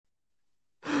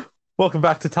Welcome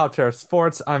back to Top Chair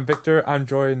Sports. I'm Victor. I'm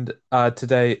joined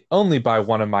today only by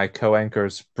one of my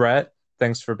co-anchors, Brett.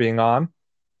 Thanks for being on.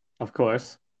 Of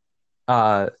course.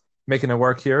 Uh, Making it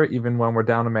work here, even when we're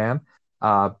down a man.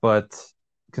 But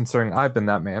considering I've been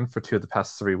that man for two of the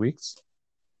past 3 weeks,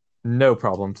 no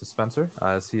problem to Spencer,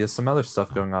 as he has some other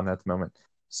stuff going on at the moment.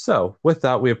 So, with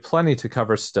that, we have plenty to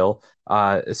cover still,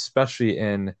 especially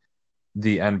in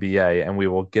the NBA, and we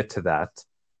will get to that.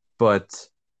 But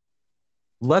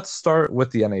let's start with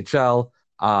the NHL.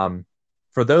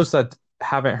 For those that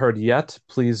haven't heard yet,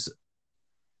 please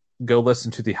go listen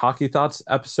to the Hockey Thoughts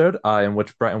episode, in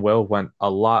which Brett and Will went a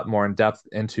lot more in depth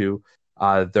into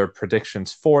their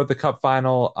predictions for the Cup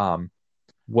final.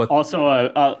 What Also,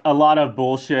 a lot of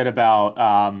bullshit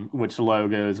about which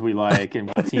logos we like and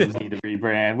what teams need to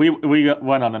rebrand. We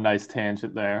went on a nice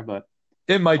tangent there, but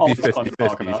it might be always fun to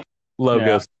talk 50-50 about. Yeah.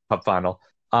 logos Cup final.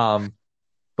 Um,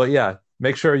 but yeah,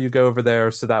 make sure you go over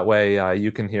there so that way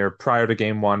you can hear prior to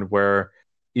game one where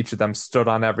each of them stood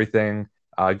on everything,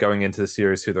 going into the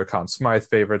series, who their Conn Smythe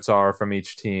favorites are from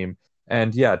each team.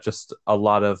 And yeah, just a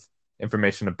lot of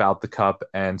information about the Cup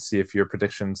and see if your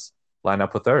predictions line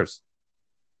up with theirs.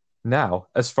 Now,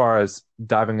 as far as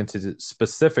diving into the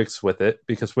specifics with it,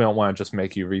 because we don't want to just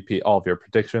make you repeat all of your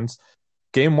predictions,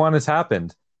 game one has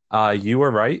happened. You were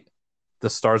right. The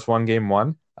Stars won game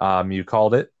one. You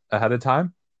called it ahead of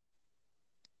time.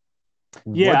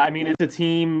 Yeah, What? I mean, it's a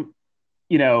team,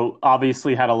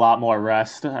 obviously had a lot more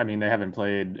rest. I mean, they haven't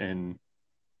played in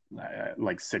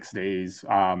like 6 days.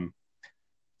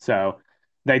 So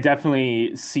they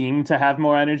definitely seem to have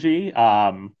more energy.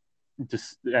 I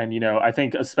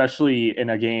think especially in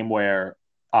a game where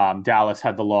Dallas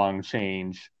had the long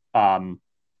change, the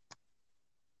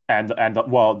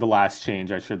last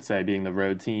change I should say being the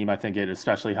road team, I think it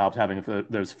especially helped having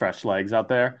those fresh legs out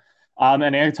there.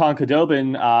 And Anton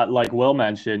Khudobin, like Will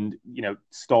mentioned,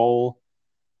 stole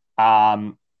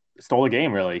a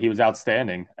game. Really, he was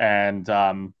outstanding, and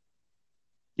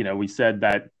we said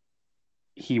that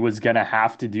he was going to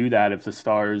have to do that if the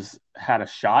Stars had a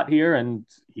shot here, and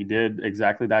he did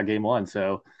exactly that game one.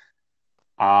 So,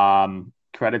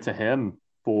 credit to him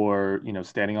for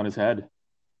standing on his head.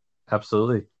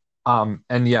 Absolutely.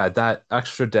 And yeah, that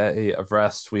extra day of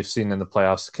rest we've seen in the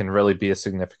playoffs can really be a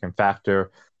significant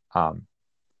factor. Um,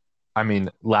 I mean,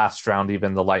 last round,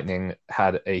 even the Lightning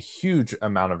had a huge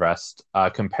amount of rest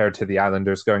compared to the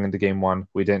Islanders going into game one.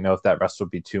 We didn't know if that rest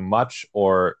would be too much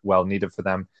or well needed for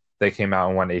them. They came out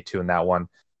and won 8-2 in that one.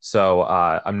 So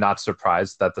I'm not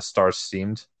surprised that the Stars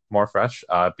seemed more fresh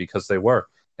because they were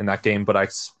in that game. But I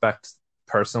expect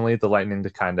personally the Lightning to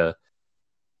kind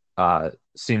of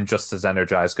seem just as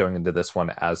energized going into this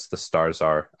one as the Stars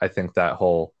are. I think that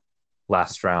whole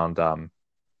last round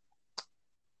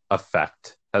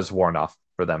effect has worn off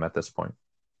for them at this point.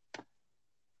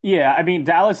 Yeah, I mean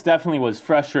Dallas definitely was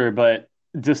fresher, but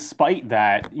despite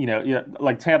that,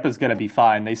 like Tampa's going to be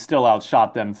fine. They still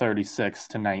outshot them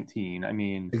 36-19. I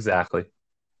mean, Exactly.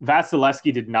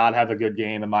 Vasilevsky did not have a good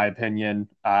game in my opinion.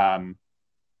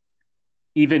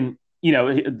 Even,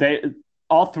 they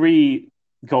all three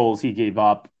goals he gave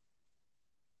up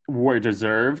were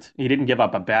deserved. He didn't give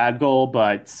up a bad goal,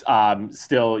 but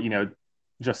still,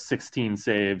 just 16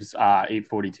 saves,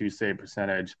 842 save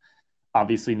percentage.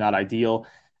 Obviously not ideal.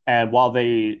 And while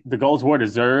the goals were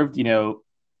deserved,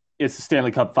 it's the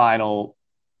Stanley Cup final.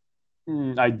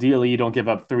 Ideally, you don't give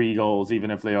up three goals, even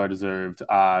if they are deserved.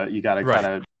 You got to kind Right.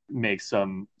 of make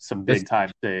some Es- big time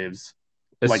saves,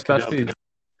 like especially Cadoba.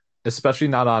 especially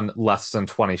not on less than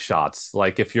 20 shots.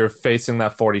 Like if you're facing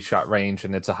that 40 shot range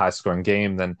and it's a high scoring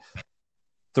game, then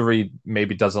three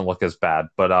maybe doesn't look as bad.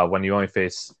 But when you only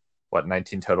face what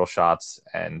 19 total shots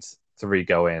and three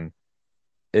go in,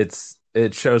 it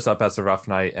shows up as a rough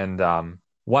night and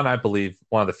one I believe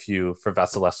one of the few for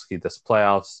Vasilevsky this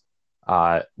playoffs.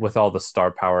 With all the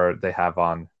star power they have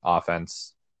on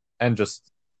offense and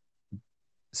just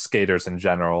skaters in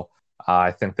general,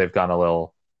 I think they've gone a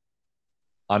little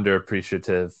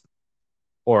underappreciative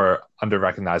or under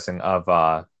recognizing of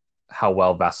how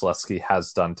well Vasilevsky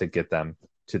has done to get them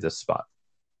to this spot.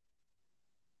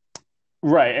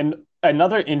 Right. And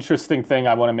another interesting thing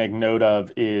I want to make note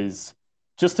of is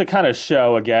just to kind of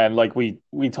show again, like we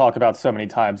talk about so many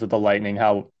times with the Lightning,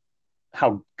 how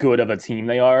good of a team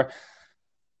they are.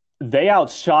 They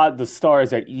outshot the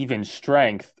Stars at even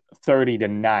strength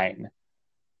 30-9.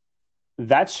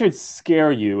 That should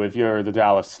scare you if you're the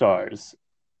Dallas Stars.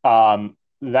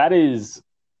 That is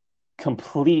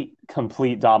complete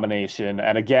domination.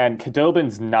 And again,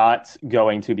 Kadobin's not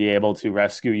going to be able to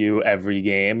rescue you every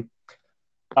game.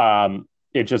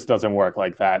 It just doesn't work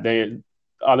like that.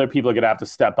 other people are gonna have to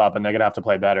step up and they're gonna have to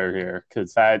play better here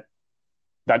because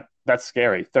that's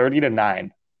scary.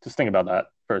 30-9. Just think about that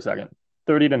for a second.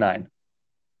 30-9.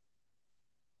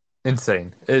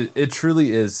 Insane. It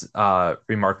truly is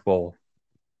remarkable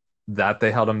that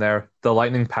they held them there. The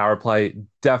Lightning power play,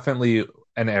 definitely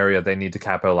an area they need to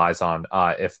capitalize on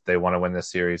if they want to win this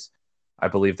series. I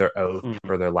believe they're 0 Mm-hmm.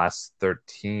 for their last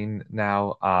 13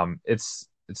 now. It's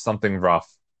something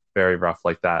rough, very rough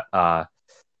like that.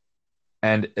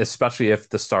 And especially if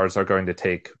the Stars are going to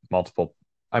take multiple,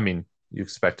 I mean, you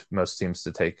expect most teams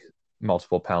to take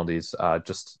multiple penalties,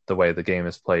 just the way the game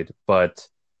is played. But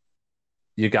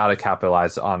you got to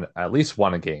capitalize on at least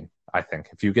one a game. I think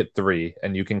if you get three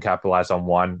and you can capitalize on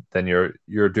one, then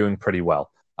you're doing pretty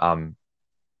well.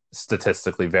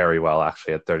 Statistically, very well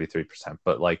actually at 33%.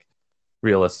 But like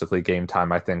realistically, game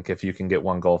time, I think if you can get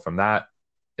one goal from that,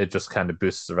 it just kind of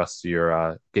boosts the rest of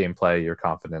your gameplay, your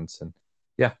confidence, and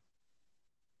yeah,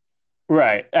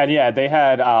 Right. And yeah, they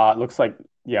had looks like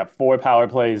yeah, four power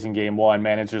plays in game one,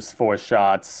 managers four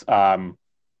shots.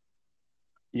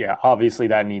 Yeah, obviously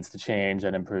that needs to change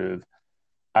and improve.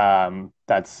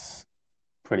 That's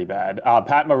pretty bad.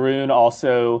 Pat Maroon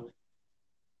also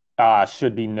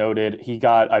should be noted.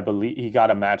 I believe, he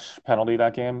got a match penalty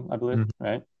that game, I believe, mhm,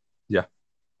 right? yeah.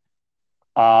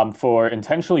 For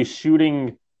intentionally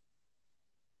shooting.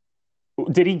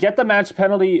 Did he get the match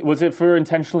penalty? Was it for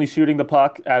intentionally shooting the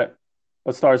puck at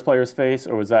a Stars player's face,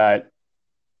 or was that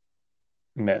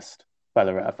missed by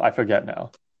the ref? I forget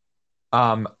now.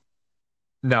 Um,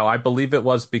 no, I believe it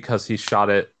was because he shot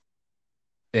it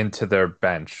into their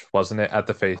bench, wasn't it? At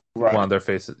the face, one Right. of their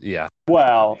faces. Yeah,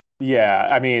 Well, yeah.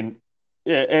 I mean,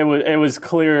 it was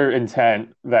clear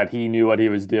intent that he knew what he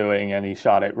was doing, and he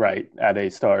shot it right at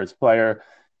a Stars player,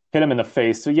 hit him in the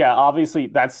face. So yeah, obviously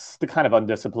that's the kind of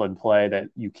undisciplined play that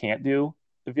you can't do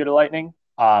if you're the Lightning.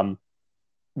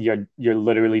 You're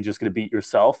literally just going to beat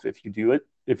yourself if you do it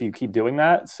if you keep doing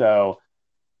that. So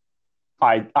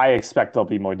I expect they'll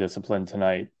be more disciplined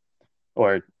tonight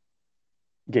or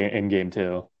in game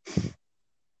two.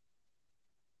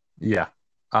 yeah.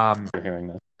 Um, For hearing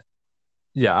this.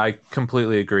 yeah, I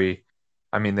completely agree.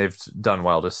 I mean, they've done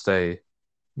well to stay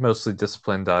mostly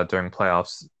disciplined during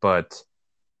playoffs, but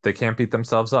they can't beat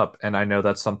themselves up. And I know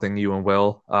that's something you and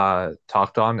Will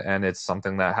talked on, and it's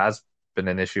something that has been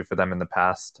an issue for them in the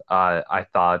past. I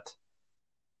thought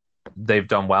they've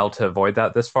done well to avoid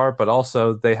that this far, but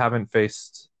also they haven't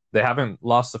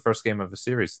lost the first game of a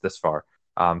series this far.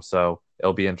 So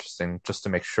it'll be interesting just to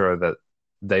make sure that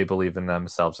they believe in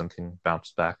themselves and can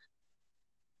bounce back.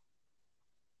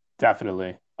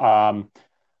 Definitely.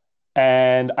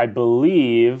 And I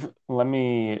believe, let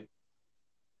me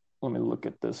look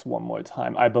at this one more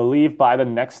time. I believe by the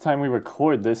next time we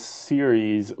record, this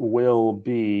series will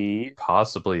be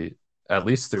Possibly, at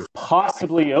least through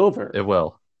possibly over. it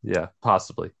will. Yeah,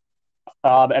 possibly.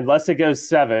 Unless it goes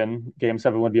seven, game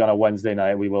seven would be on a Wednesday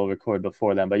night. We will record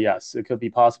before then. But yes, it could be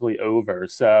possibly over.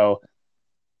 So,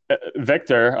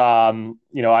 Victor,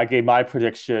 I gave my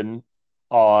prediction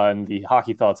on the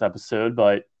Hockey Thoughts episode,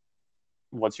 but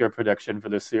what's your prediction for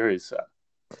this series?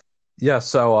 Yeah,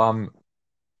 so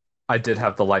I did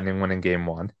have the Lightning winning game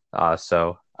one.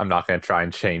 So I'm not going to try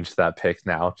and change that pick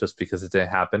now just because it didn't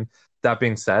happen. That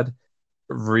being said,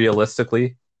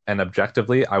 realistically and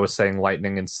objectively, I was saying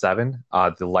Lightning in seven.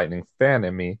 The Lightning fan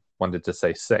in me wanted to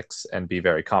say six and be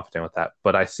very confident with that.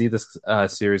 But I see this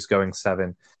series going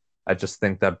seven. I just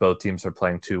think that both teams are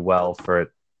playing too well for it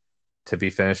to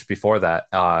be finished before that.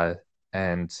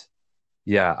 And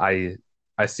yeah,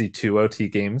 I see two OT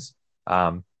games.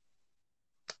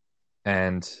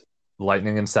 And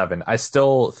Lightning in seven. I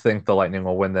still think the Lightning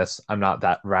will win this. I'm not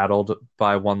that rattled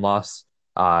by one loss.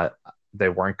 Uh, they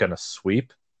weren't going to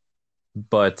sweep,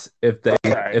 but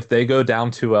Right. if they go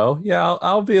down 2-0, yeah,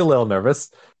 I'll be a little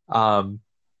nervous. Um,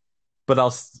 but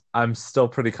I'm still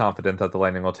pretty confident that the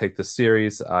Lightning will take the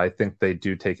series. I think they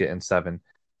do take it in seven,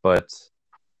 but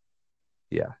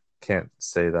yeah, can't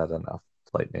say that enough.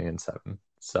 Lightning in seven.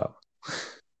 So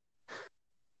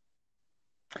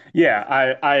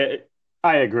Yeah,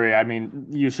 I agree. I mean,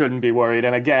 you shouldn't be worried.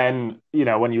 And again,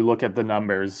 when you look at the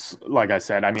numbers, like I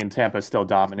said, I mean, Tampa still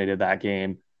dominated that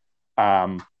game.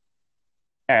 Um,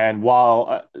 and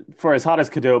while for as hot as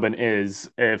Kadobin is,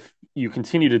 if you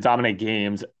continue to dominate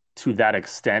games to that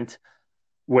extent,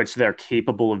 which they're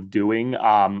capable of doing,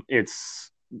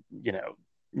 it's you know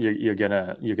you're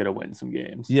gonna win some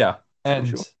games yeah, for and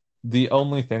sure. the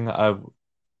only thing I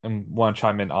want to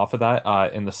chime in off of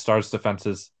that in the Stars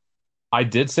defenses, I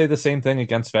did say the same thing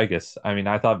against Vegas. I mean,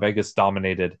 I thought Vegas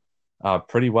dominated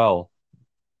pretty well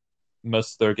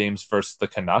most of their games versus the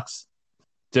Canucks.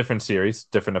 different series,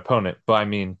 different opponent. But I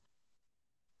mean,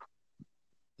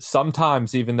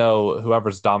 sometimes even though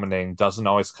whoever's dominating doesn't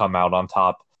always come out on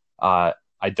top, I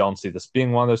don't see this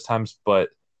being one of those times. But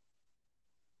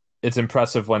it's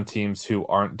impressive when teams who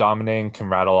aren't dominating can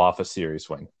rattle off a series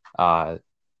win. Uh,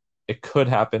 it could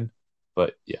happen,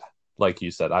 but yeah, like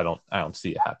you said, I don't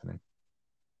see it happening.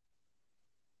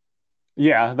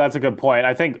 Yeah, that's a good point.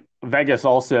 I think Vegas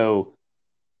also,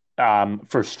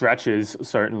 for stretches,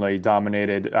 certainly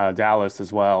dominated Dallas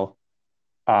as well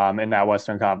in that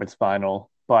Western Conference final.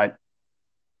 But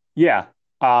yeah,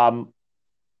 um,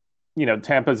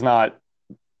 Tampa's not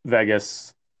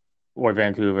Vegas or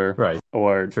Vancouver Right.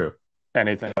 or True.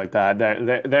 anything like that.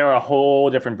 They're a whole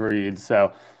different breed.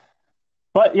 So,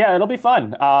 but yeah, it'll be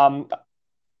fun.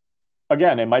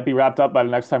 Again, it might be wrapped up by the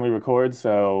next time we record.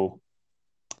 So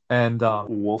And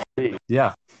we'll see.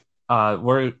 yeah,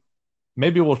 we're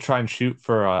maybe we'll try and shoot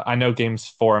for. I know games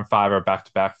 4 and 5 are back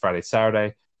to back Friday,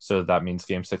 Saturday, so that means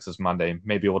game 6 is Monday.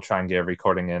 Maybe we'll try and get a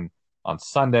recording in on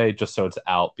Sunday, just so it's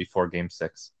out before game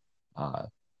 6. Uh,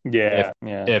 if Yeah,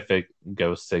 yeah. if it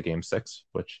goes to game 6,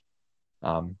 which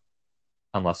um,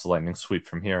 unless the Lightning sweep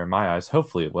from here, in my eyes,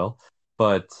 hopefully it will.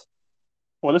 But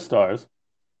Or the Stars.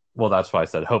 well, that's why I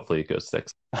said hopefully it goes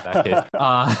 6 in that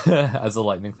case, as a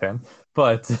Lightning fan.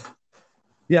 But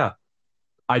yeah,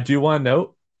 I do want to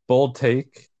note bold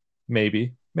take,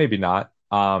 maybe not.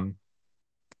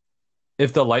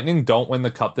 If the Lightning don't win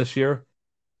the cup this year,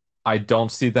 I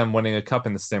don't see them winning a cup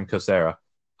in the Stamkos era.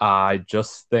 I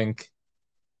just think,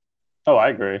 Oh, I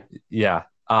agree. yeah.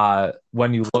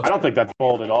 When you I look, don't think that's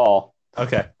bold at all.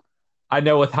 okay, I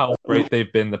know with how great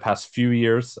they've been the past few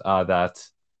years, that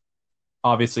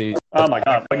obviously, Oh my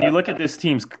God. When you look at this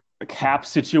team's cap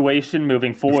situation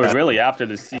moving forward, really after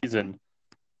this season,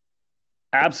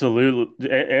 absolutely,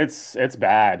 it's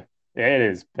bad. It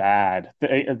is bad.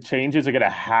 The changes are going to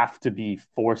have to be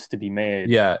forced to be made.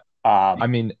 yeah. Um, I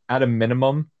mean, at a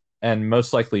minimum, and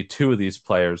most likely two of these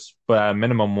players, but at a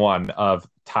minimum one of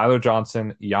Tyler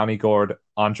Johnson, Yanni Gord,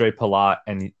 Andre Palat,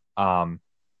 and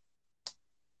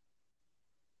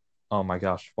oh my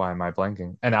gosh, why am I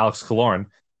blanking? And Alex Killorn,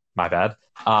 my bad,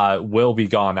 will be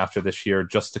gone after this year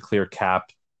just to clear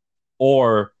cap,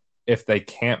 or if they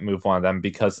can't move one of them,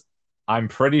 because I'm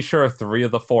pretty sure 3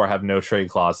 of the 4 have no trade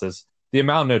clauses. The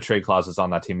amount of no trade clauses on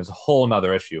that team is a whole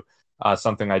nother issue.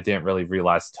 Something I didn't really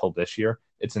realize till this year.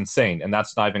 It's insane, and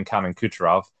that's not even counting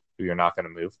Kucherov, who you're not going to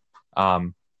move.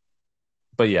 Um,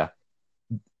 but yeah,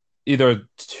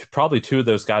 probably 2 of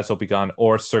those guys will be gone,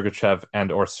 or Sergachev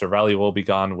and or Sorelli will be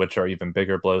gone, which are even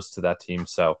bigger blows to that team.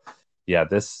 So yeah,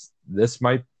 this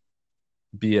might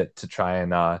be it to try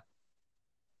and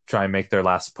make their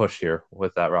last push here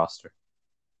with that roster.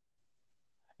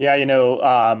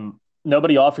 yeah,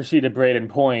 nobody offer sheeted Braden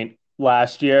Point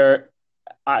last year.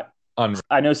 I Un-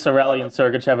 I know Sorelli and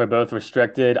Sergachev are both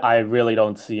restricted. I really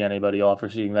don't see anybody offer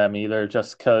sheeting them either,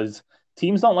 just because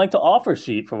teams don't like to offer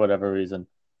sheet for whatever reason.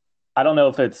 I don't know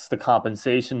if it's the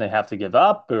compensation they have to give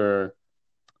up or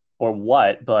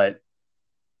what, but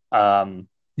um,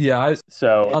 yeah,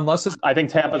 so unless it's I think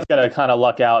Tampa's gonna kind of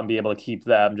luck out and be able to keep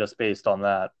them just based on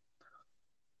that.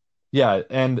 yeah,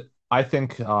 and I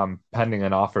think pending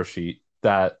an offer sheet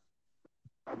that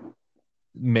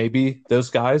maybe those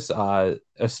guys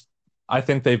I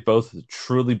think they've both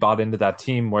truly bought into that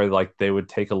team where like they would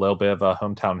take a little bit of a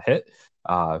hometown hit,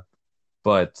 uh,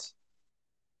 but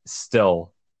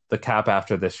still the cap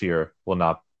after this year will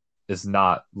not is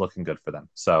not looking good for them.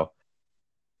 So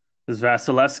As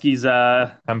Vasilevsky's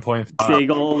 10.5, big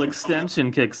old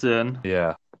extension kicks in.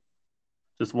 yeah,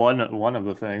 Just one of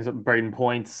the things. Braden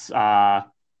Points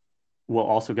will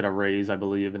also get a raise, I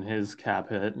believe, in his cap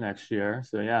hit next year.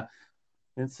 So yeah,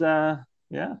 it's yeah,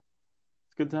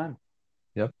 it's a good time.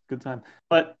 yep, Good time.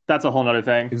 But that's a whole nother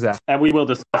thing. exactly, And we will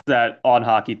discuss that on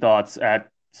Hockey Thoughts at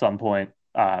some point.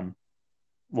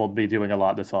 We'll be doing a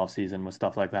lot this off season with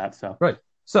stuff like that. So right.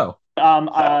 So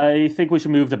I think we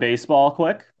should move to baseball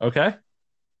quick. okay,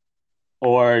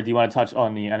 Or do you want to touch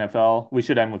on the NFL? We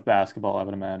should end with basketball, I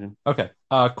would imagine. okay.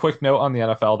 Quick note on the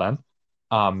NFL then.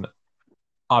 Um,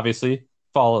 obviously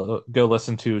go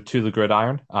listen to the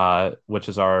Gridiron, which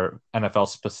is our NFL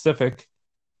specific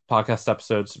podcast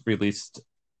episodes released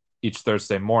each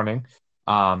Thursday morning.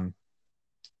 Um,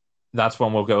 that's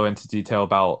when we'll go into detail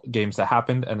about games that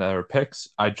happened and their picks.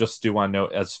 I just do want to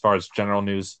note, as far as general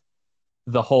news,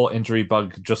 the whole injury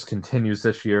bug just continues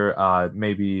this year.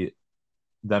 Maybe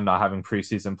them not having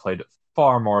preseason played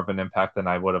far more of an impact than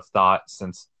I would have thought,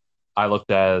 since I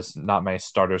looked as not many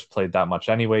starters played that much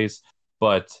anyways.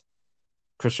 But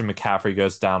Christian McCaffrey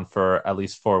goes down for at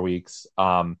least 4 weeks.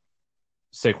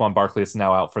 Saquon Barkley is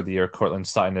now out for the year. Cortland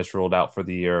Sutton is ruled out for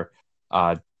the year.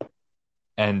 Uh,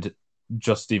 and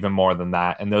just even more than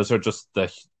that. And those are just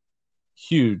the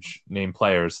huge name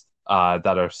players that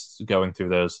are going through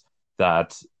those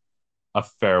that a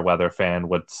fair weather fan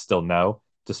would still know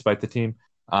despite the team.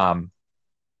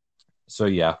 So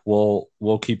yeah, we'll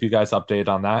keep you guys updated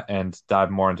on that and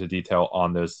dive more into detail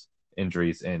on those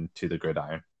injuries into the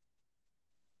gridiron.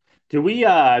 Do we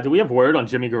have word on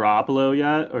Jimmy Garoppolo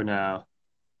yet or no?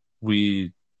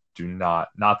 We do not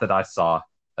that I saw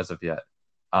as of yet.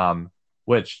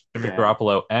 Which Jimmy Damn.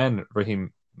 Garoppolo and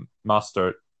Raheem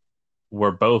Mostert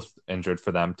were both injured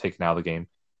for them, taken out of the game.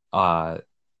 Uh,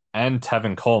 and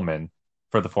Tevin Coleman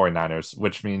for the 49ers,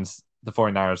 which means the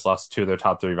 49ers lost two of their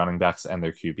top three running backs and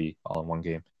their QB all in one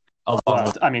game. Along Well,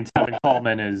 with, I mean, Tevin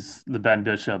Coleman is the Ben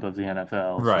Bishop of the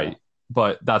NFL, right. so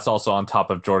But that's also on top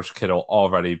of George Kittle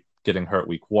already getting hurt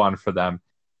week one for them.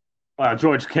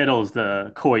 George Kittle's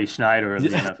the Coy Schneider of the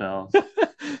Yeah. NFL.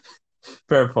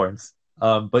 Fair points.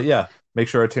 But yeah, make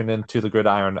sure to tune in to the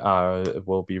Gridiron. It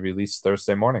will be released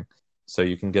Thursday morning, so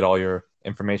you can get all your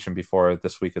information before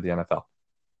this week of the NFL.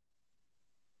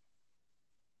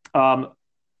 Um,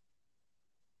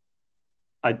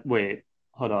 I wait,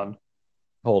 hold on.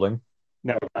 Holding.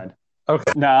 Never mind.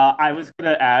 Okay. No, I was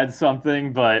gonna add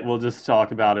something, but we'll just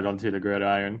talk about it on To the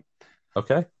Gridiron.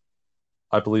 Okay.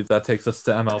 I believe that takes us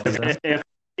to ML business.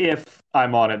 If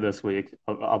I'm on it this week,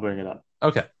 I'll bring it up.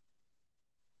 Okay.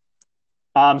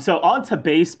 So on to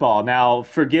baseball. Now,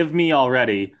 forgive me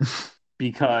already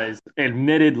because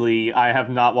admittedly, I have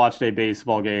not watched a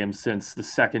baseball game since the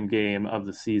second game of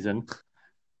the season.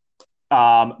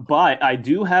 But I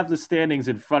do have the standings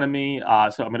in front of me,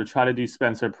 so I'm going to try to do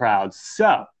Spencer proud.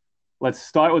 So let's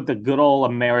start with the good old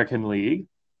American League.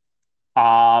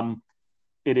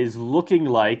 It is looking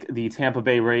like the Tampa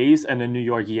Bay Rays and the New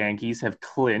York Yankees have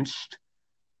clinched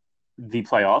the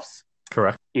playoffs.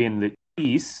 Correct. In the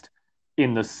East.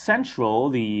 In the Central,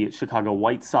 the Chicago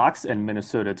White Sox and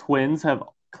Minnesota Twins have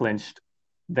clinched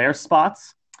their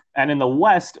spots. And in the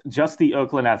West, just the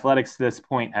Oakland Athletics to this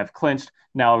point have clinched.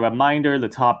 Now, a reminder, the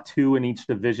top two in each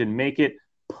division make it,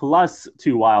 plus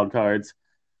two wild cards.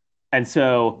 And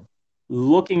so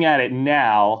looking at it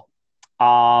now,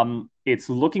 it's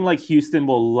looking like Houston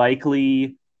will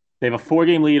likely, they have a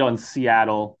 4-game lead on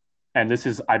Seattle. And this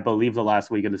is, I believe, the last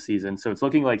week of the season. So it's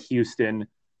looking like Houston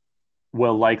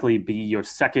will likely be your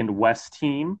second West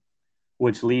team,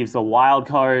 which leaves the wild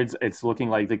cards. It's looking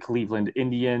like the Cleveland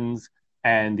Indians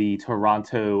and the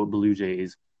Toronto Blue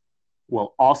Jays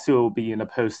will also be in the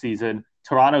postseason.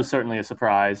 Toronto's certainly a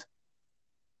surprise.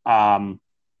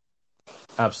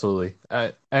 Absolutely.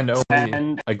 And only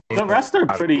And a game the rest are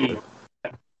pretty.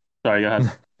 Sorry, go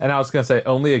ahead. And I was going to say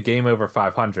only a game over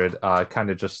 500 kind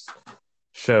of just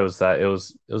shows that it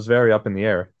was very up in the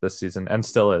air this season and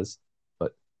still is.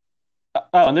 But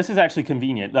Oh, and this is actually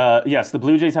convenient. Yes, the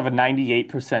Blue Jays have a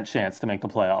 98% chance to make the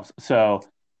playoffs. So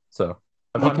so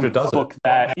you can 500 does it. book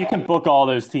that. You can book all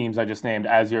those teams I just named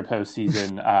as your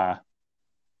postseason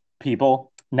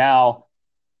people. Now,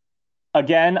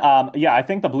 again, yeah, I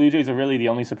think the Blue Jays are really the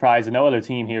only surprise. No other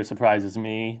team here surprises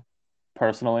me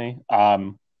personally.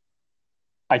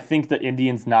 I think the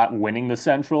Indians not winning the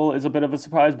Central is a bit of a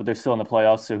surprise, but they're still in the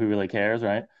playoffs, so who really cares,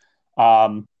 right?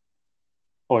 Um,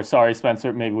 or sorry,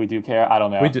 Spencer, maybe we do care. I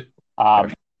don't We know. do.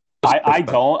 Um, I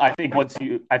don't. I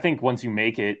think once you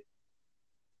make it,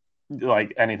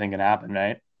 like anything can happen,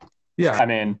 right? Yeah. I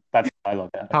mean, that's how I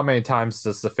look at it. How many times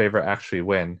does the favorite actually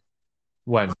win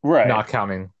when Right. not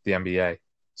counting the NBA?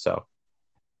 So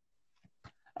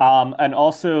And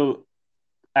also,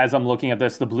 as I'm looking at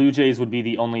this, the Blue Jays would be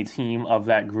the only team of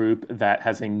that group that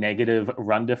has a negative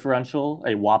run differential,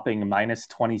 a whopping minus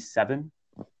 27.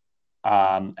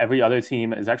 Every other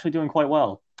team is actually doing quite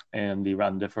well in the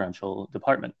run differential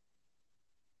department.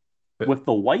 With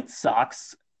the White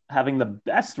Sox having the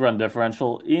best run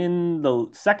differential in the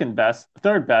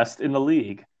third best in the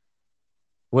league.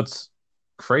 what's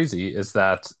crazy is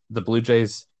that the Blue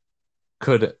Jays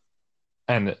could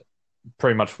and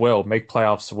pretty much will make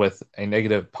playoffs with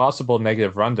a possible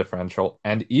negative run differential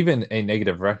and even a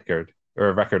negative record or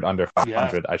a record under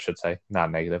 500, I should say,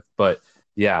 not negative, but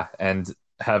yeah, and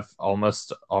have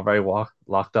almost already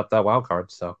locked up that wild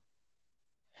card. So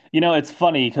It's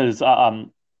funny because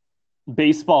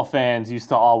baseball fans used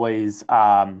to always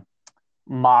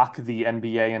mock the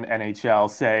NBA and NHL,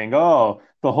 saying, "Oh,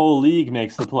 the whole league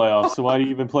makes the playoffs, so why do you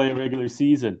even play a regular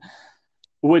season?"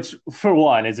 Which, for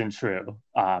one, isn't true.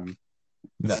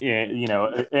 no.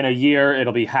 In a year,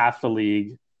 it'll be half the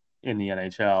league in the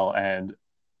NHL and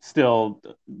still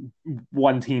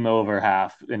one team over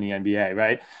half in the NBA,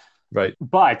 right? Right.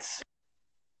 But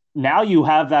Now you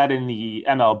have that in the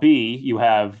MLB. You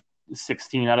have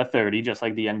 16 out of 30, just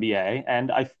like the NBA.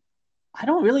 And I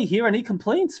don't really hear any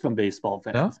complaints from baseball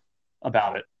No, fans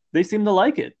about it. They seem to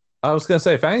like it. I was gonna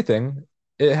say, if anything,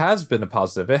 it has been a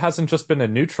positive. It hasn't just been a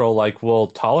neutral, like we'll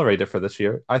tolerate it for this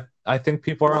year. I think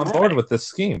people are on board Right. with this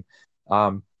scheme.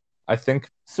 Um, I think,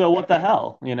 So what the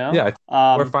hell, yeah, I think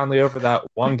we're Um, finally over that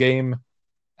one game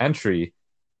entry,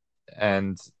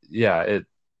 and yeah, it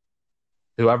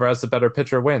whoever has the better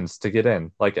pitcher wins to get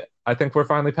in. Like, I think we're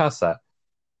finally past that.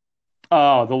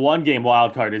 oh, the one game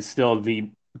wild card is still the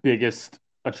biggest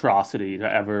atrocity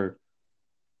to ever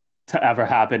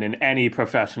happen in any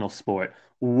professional sport.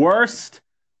 Worst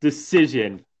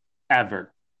decision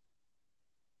ever.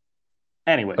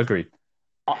 Anyways, Agreed.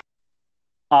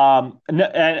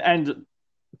 and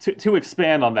to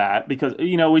expand on that, because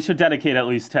we should dedicate at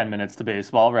least 10 minutes to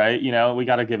baseball, right? We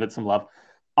got to give it some love.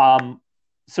 Um,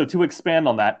 so to expand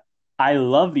on that, I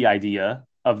love the idea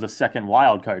of the second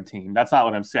wild card team. That's not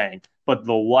what I'm saying, but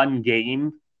the one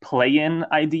game play-in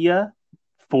idea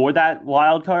for that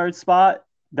wild card spot,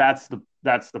 that's the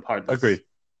part that's Agreed.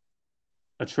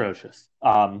 atrocious.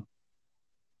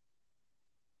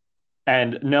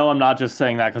 And no, I'm not just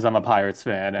saying that because I'm a Pirates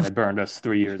fan and it burned us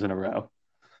 3 years in a row.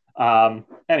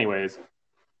 Anyways,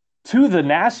 to the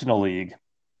National League.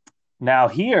 Now,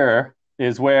 here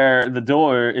is where the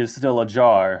door is still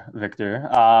ajar, Victor.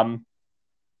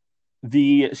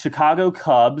 The Chicago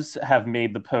Cubs have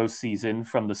made the postseason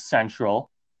from the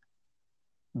Central.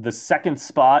 The second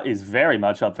spot is very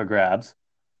much up for grabs.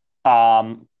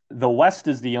 The West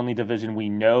is the only division we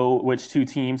know which two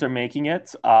teams are making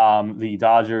it. The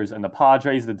Dodgers and the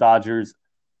Padres. The Dodgers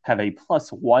have a plus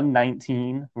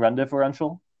 119 run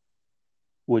differential,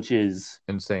 which is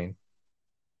Insane.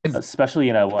 It's, especially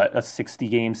in a 60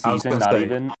 game I was season, gonna not say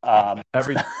even.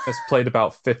 every team has played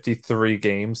about 53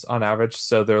 games on average,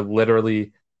 so they're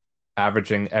literally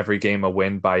averaging every game a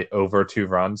win by over 2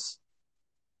 runs.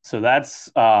 So that's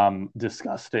And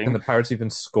disgusting. the Pirates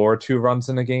even score 2 runs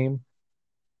in a game,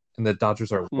 and the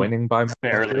Dodgers are Mm, winning by more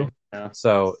than barely. two. Yeah.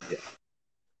 So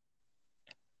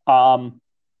Um,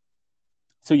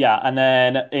 so yeah, and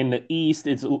then in the East,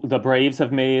 it's the Braves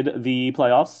have made the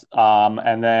playoffs.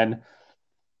 And then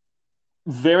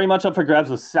very much up for grabs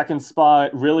the second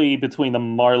spot, really between the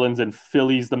Marlins and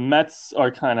Phillies. The Mets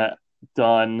are kind of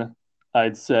done,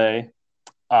 I'd say.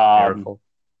 Um, miracle.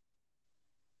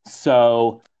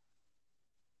 so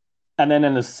and then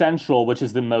in the Central, which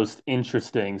is the most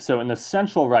interesting. So in the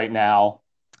Central right now,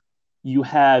 you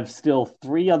have still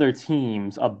three other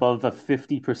teams above a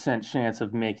 50% chance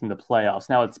of making the playoffs.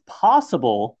 Now, it's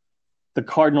possible the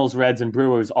Cardinals, Reds, and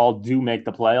Brewers all do make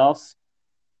the playoffs.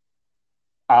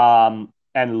 And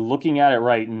looking at it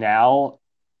right now,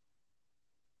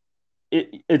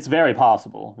 it's very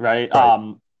possible, right?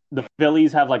 Right. The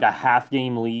Phillies have like a half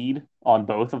game lead on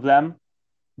both of them,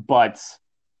 but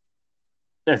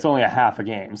it's only a half a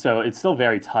game, so it's still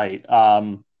very tight.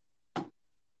 I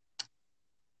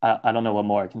don't know what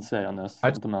more I can say on this I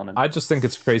at the moment. I just think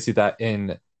it's crazy that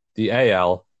in the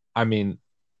AL, I mean,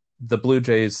 the Blue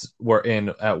Jays were in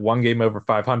at 1 game over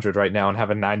 500 right now and have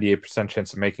a 98%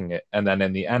 chance of making it. And then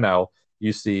in the NL,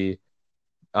 you see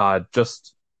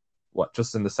just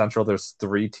just in the Central, there's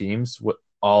 3 teams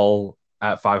all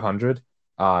at 500,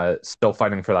 still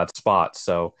fighting for that spot.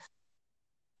 So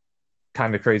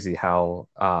kind of crazy how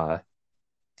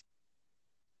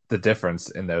the difference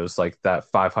in those, like that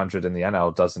 500 in the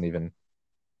NL doesn't even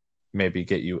maybe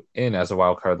get you in as a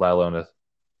wild card, let alone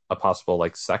a possible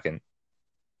like second.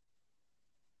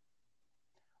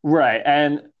 Right.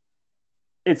 And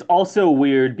it's also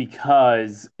weird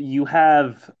because you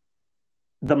have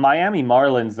the Miami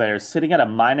Marlins there sitting at a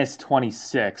minus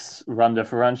 26 run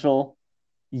differential,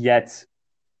 yet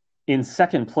in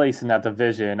second place in that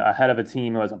division, ahead of a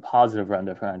team who has a positive run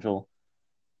differential.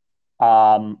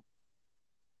 Um,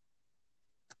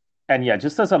 and yeah,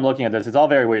 just as I'm looking at this, it's all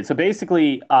very weird. So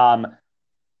basically,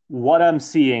 what I'm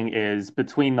seeing is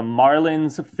between the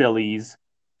Marlins, Phillies,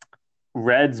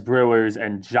 Reds, Brewers,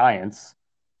 and Giants,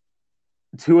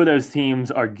 two of those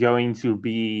teams are going to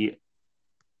be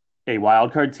a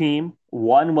wild card team.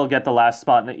 One will get the last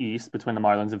spot in the East between the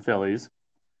Marlins and Phillies,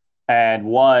 and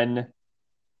one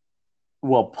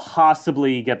will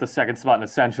possibly get the second spot in the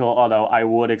Central. Although I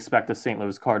would expect the St.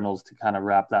 Louis Cardinals to kind of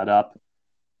wrap that up.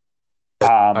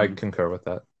 I Um, concur with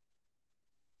that.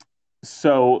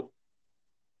 so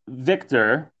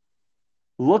Victor,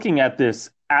 looking at this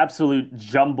absolute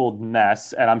jumbled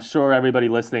mess, and I'm sure everybody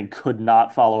listening could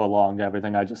not follow along to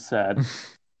everything I just said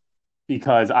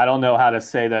because I don't know how to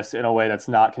say this in a way that's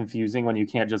not confusing when you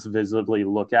can't just visibly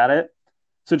look at it.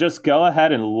 So just go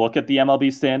ahead and look at the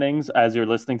MLB standings as you're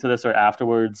listening to this or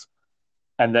afterwards,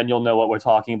 and then you'll know what we're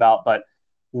talking about. But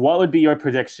what would be your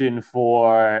prediction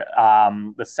for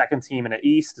the second team in the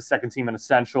East, the second team in the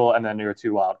Central, and then your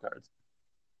two wild cards?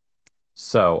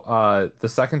 So, the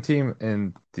second team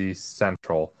in the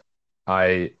Central,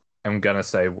 I am gonna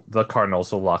say the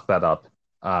Cardinals will lock that up.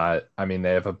 I mean,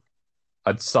 they have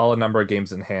a solid number of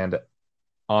games in hand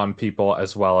on people,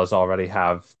 as well as already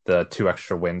have the two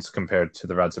extra wins compared to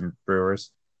the Reds and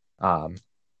Brewers. Um,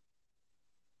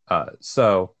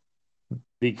 so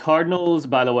The Cardinals,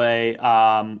 by the way,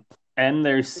 end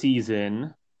their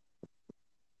season.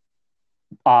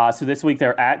 So this week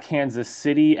they're at Kansas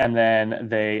City, and then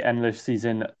they end their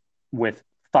season with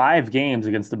 5 games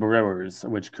against the Brewers,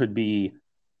 which will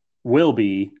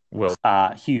be will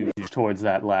huge towards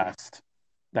that last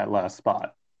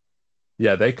spot.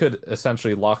 yeah, they could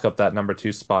essentially lock up that number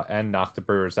two spot and knock the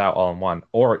Brewers out all in one,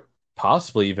 or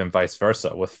possibly even vice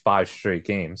versa with five straight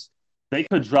games. They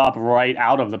could drop right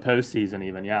out of the postseason,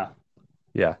 even. Yeah.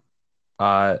 Yeah.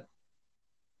 Uh,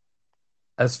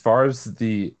 as far as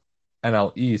the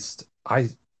NL East, I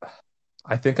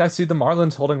think I see the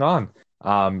Marlins holding on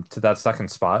to that second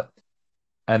spot.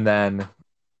 And then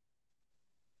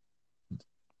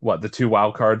what, the two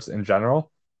wild cards in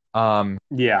general? Um,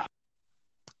 Yeah.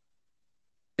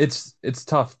 it's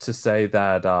tough to say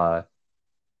that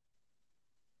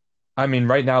I mean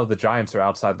right now the Giants are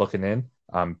outside looking in,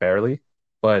 barely,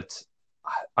 but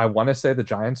I want to say the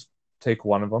Giants take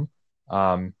one of them.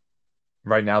 Um,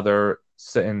 right now they're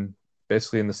sitting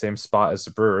basically in the same spot as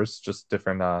the Brewers, just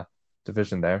different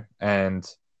division there. And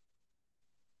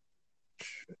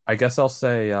I guess I'll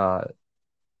say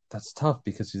that's tough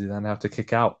because you then have to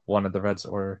kick out one of the Reds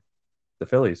or the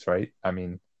Phillies, right? I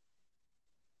mean,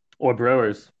 Or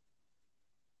Brewers.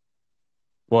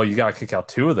 well, you got to kick out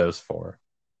two of those four.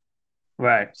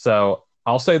 Right. So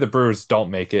I'll say the Brewers don't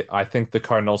make it. I think the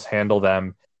Cardinals handle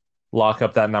them, lock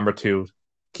up that number two,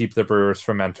 keep the Brewers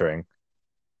from entering.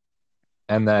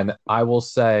 And then I'll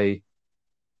say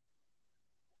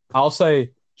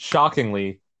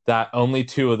shockingly that only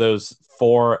two of those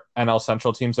four NL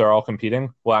Central teams that are all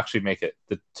competing will actually make it,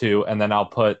 the two, and then I'll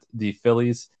put the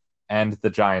Phillies and the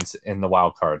Giants in the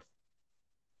wild card.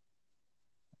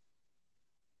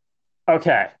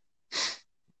 Okay.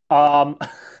 Um,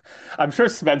 I'm sure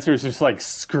Spencer's just like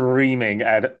screaming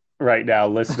at right now,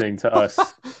 listening to us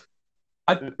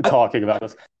I, I talking about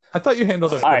this. I thought you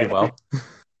handled it All pretty right.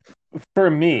 well. For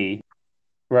me,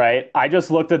 right, I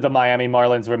just looked at the Miami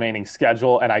Marlins remaining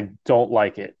schedule and I don't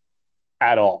like it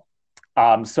at all.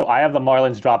 So I have the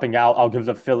Marlins dropping out. I'll give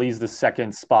the Phillies the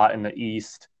second spot in the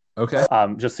East. Okay.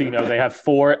 Just so you know, they have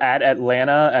 4 at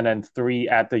Atlanta and then 3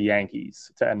 at the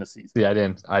Yankees to end the season. Yeah,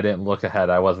 I didn't look ahead.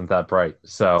 I wasn't that bright.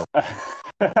 So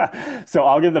So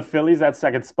I'll give the Phillies that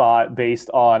second spot based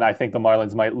on I think the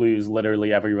Marlins might lose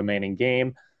literally every remaining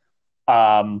game.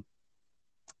 Um,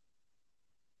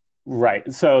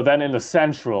 right. So then in the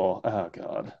Central, oh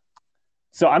God.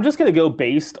 So I'm just gonna go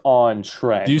based on do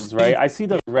you trends, right? see I see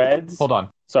the Reds. hold on.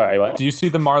 Sorry, what? Do you see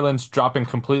the Marlins dropping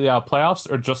completely out of playoffs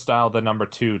or just out of the number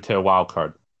two to a wild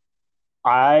card?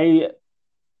 I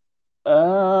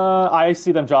I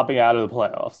see them dropping out of the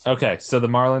playoffs. Okay, so the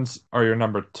Marlins are your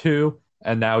number two,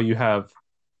 and now you have,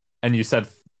 and you said,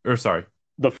 or sorry,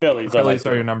 The Phillies are my Phillies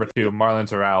are your two. number two,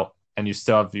 Marlins are out, and you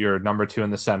still have your number two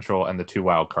in the Central and the two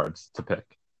wild cards to pick.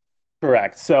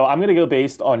 Correct. So I'm gonna go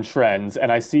based on trends,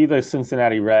 and I see the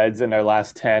Cincinnati Reds in their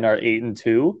last 10 are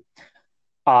 8-2.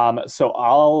 So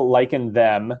I'll liken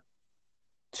them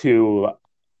to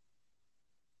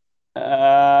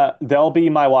they'll be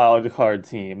my wild card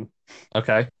team.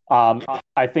 Okay,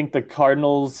 I think the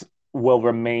Cardinals will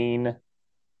remain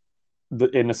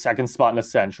in the second spot in the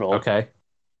Central. okay.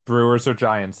 Brewers or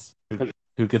Giants?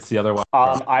 Who gets the other wild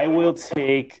card? I will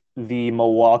take the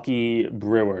Milwaukee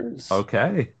Brewers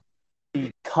Okay,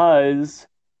 because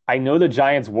I know the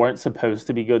Giants weren't supposed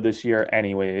to be good this year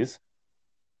anyways.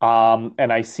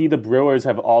 And I see the Brewers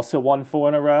have also won 4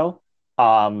 in a row.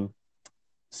 Um,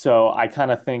 so I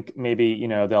kind of think maybe,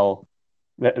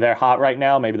 they're hot right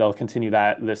now. Maybe they'll continue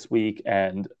that this week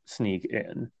and sneak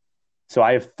in. So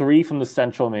I have 3 from the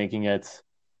Central making it.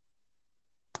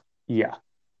 Yeah.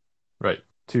 right.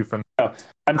 Two from. So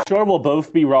I'm sure we'll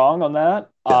both be wrong on that.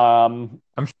 Yeah,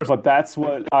 I'm sure. But that's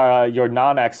what your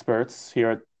non-experts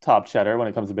here at Top Cheddar when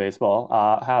it comes to baseball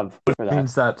have for that.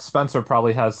 Means that Spencer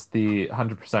probably has the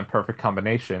 100% perfect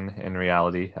combination in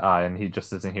reality, and he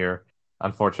just isn't here,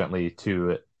 unfortunately,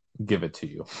 to give it to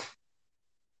you.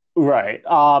 Right.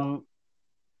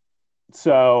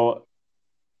 So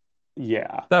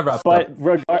Yeah. That wraps up. But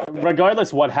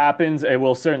regardless what happens, it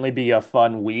will certainly be a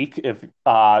fun week if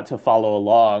to follow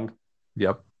along.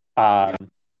 Yep. Um,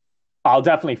 I'll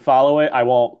definitely follow it. I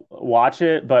won't watch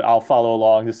it, but I'll follow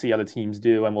along to see how the teams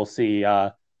do, and we'll see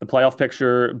the playoff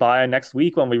picture by next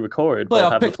week when we record. We'll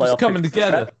Playoff have the pictures playoff coming picture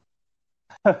set,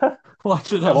 together.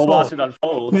 Watch it and we'll watch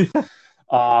unfold. it unfold.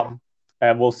 Um,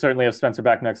 and we'll certainly have Spencer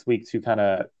back next week to kind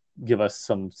of give us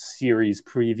some series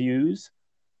previews.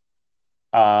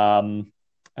 Um,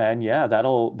 and yeah,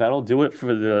 that'll do it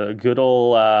for the good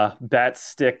old bat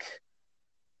stick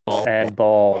and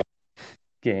ball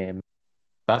game.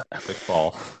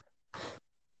 Basketball.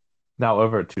 Now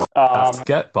over to Um,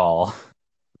 basketball.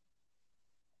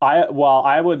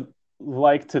 I would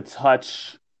like to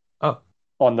touch Oh,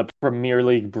 on the Premier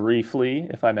League briefly,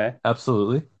 if I may.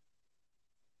 absolutely.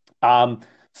 Um,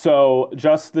 so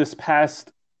just this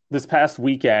past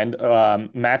weekend,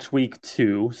 match week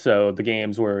 2. So the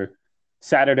games were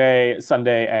Saturday,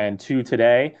 Sunday, and 2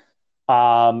 today.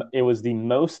 It was the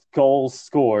most goals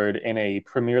scored in a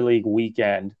Premier League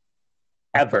weekend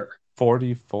I thought ever.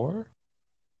 44?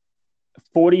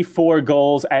 44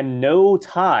 goals and no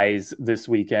ties this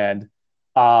weekend,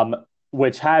 um,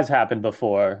 which has happened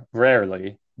before,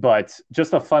 rarely. But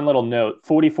just a fun little note,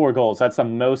 44 goals. That's the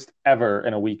most ever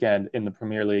in a weekend in the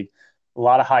Premier League. A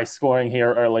lot of high scoring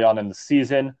here early on in the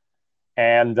season.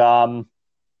 And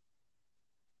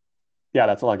yeah,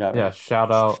 that's all I got, Yeah, really.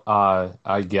 shout out,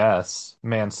 I guess,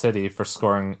 Man City for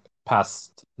scoring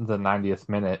past the 90th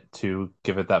minute to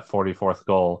give it that 44th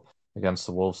goal against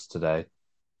the Wolves today.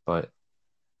 But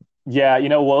Yeah,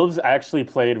 Wolves actually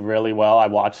played really well. I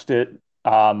watched it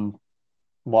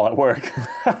while at work.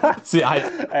 see, I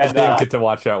And didn't get to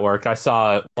watch it at work. I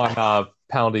saw one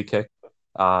penalty kick,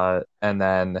 and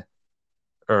then,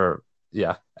 or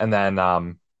yeah, and then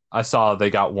I saw they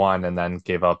got one and then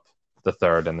gave up the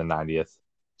third and the 90th.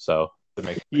 So to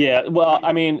make yeah, well,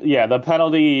 I mean, yeah, the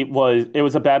penalty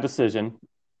was a bad decision.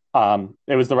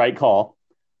 It was the right call.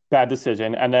 Bad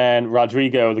decision. And then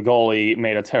Rodrigo, the goalie,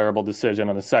 made a terrible decision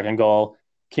on the second goal,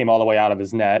 came all the way out of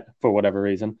his net for whatever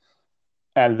reason.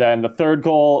 And then the third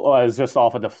goal was just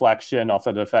off a deflection off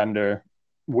the defender.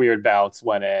 Weird bounce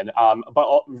went in.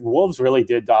 But Wolves really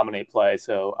did dominate play,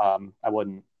 so I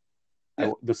wouldn't.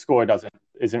 The score doesn't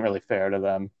isn't really fair to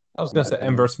them, I was in gonna my say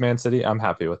opinion. inverse Man City. I'm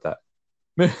happy with that.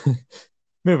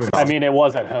 Moving I on. mean, it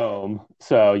was at home,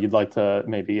 so you'd like to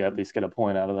maybe at least get a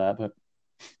point out of that.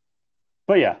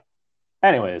 But yeah.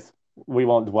 Anyways, we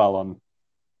won't dwell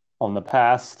on the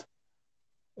past.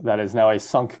 That is now a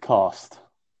sunk cost.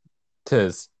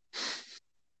 Tis.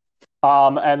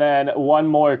 And then one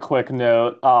more quick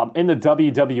note. In the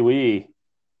WWE.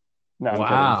 No, I'm kidding.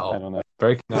 I Wow. don't know.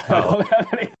 Breaking I out. don't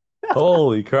have any.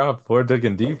 Holy crap, we're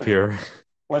digging deep here.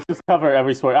 Let's just cover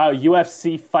every sport.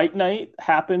 UFC Fight Night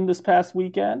happened this past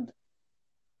weekend,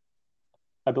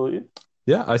 I believe.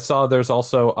 Yeah, I saw there's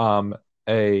also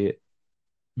a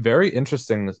very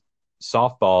interesting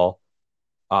softball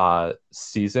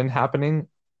season happening,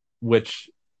 which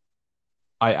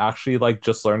I actually like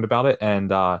just learned about it,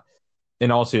 and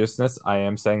in all seriousness, I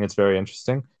am saying it's very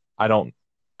interesting. I don't think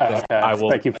Okay. I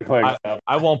will Thank you for clearing I, that up.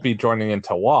 I won't be joining in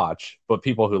to watch, but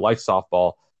people who like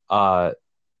softball are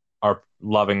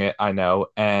loving it, I know.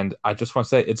 And I just want to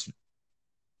say it's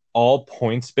all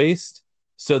points based.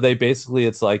 So they basically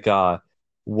it's like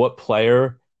what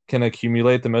player can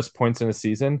accumulate the most points in a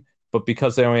season. But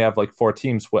because they only have like 4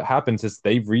 teams, what happens is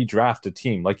they redraft a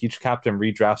team. Like each captain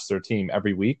redrafts their team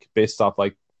every week based off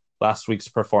like last week's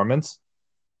performance.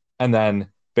 And then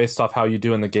based off how you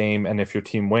do in the game and if your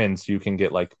team wins, you can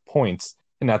get like points.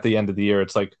 And at the end of the year,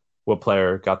 it's like what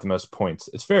player got the most points.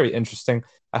 It's very interesting.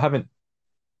 I haven't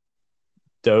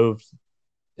dove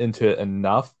into it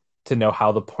enough to know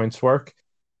how the points work.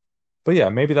 But yeah,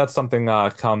 maybe that's something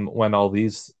come when all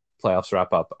these playoffs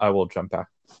wrap up. I will jump back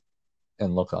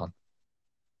and look on.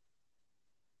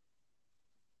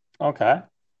 Okay.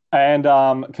 And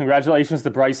congratulations to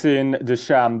Bryson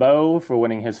DeChambeau for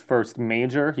winning his first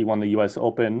major. He won the U.S.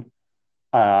 Open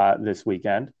this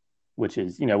weekend, which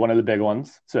is, one of the big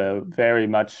ones. So very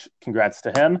much congrats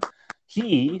to him.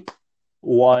 He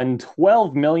won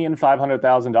Oh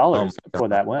 $12,500,000 my for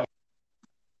God. that win.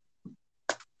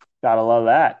 Gotta love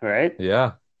that, right?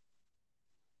 Yeah.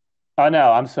 Oh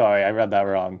no, I'm sorry, I read that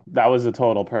wrong. That was the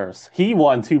total purse. He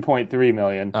won 2.3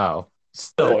 million Oh,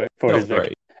 still for still his victory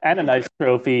great. and a nice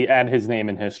trophy and his name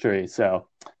in history. So,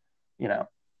 you know,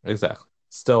 Exactly.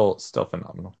 Still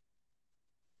phenomenal.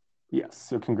 yes.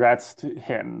 So congrats to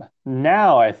him.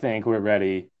 Now I think we're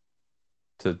ready,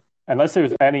 To unless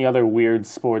there's any other weird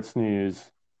sports news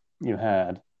you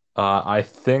had. I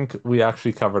think we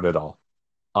actually covered it all.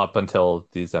 up until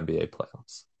these NBA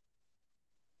playoffs.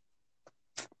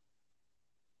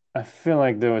 I feel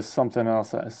like there was something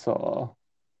else I saw.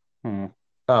 Hmm.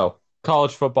 Oh,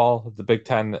 college football, the Big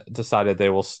Ten decided they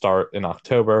will start in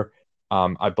October.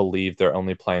 I believe they're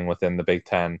only playing within the Big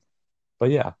Ten. But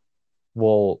yeah,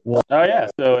 we'll Oh yeah,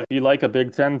 so if you like a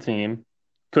Big Ten team,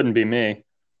 couldn't be me.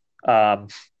 Um,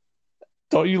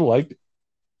 don't you like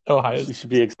Ohio you should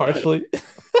be excited. partially?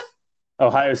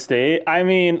 Ohio State. I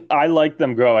mean, I liked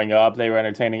them growing up. They were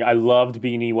entertaining. I loved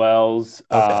Beanie Wells.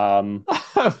 Okay.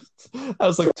 I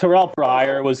was like, Terrell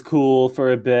Pryor was cool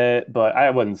for a bit, but I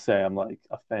wouldn't say I'm like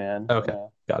a fan. okay,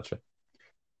 gotcha.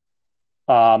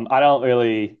 I don't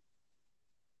really,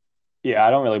 yeah,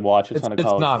 I don't really watch a ton of It's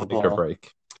college not a make or football.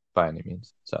 break by any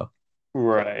means. So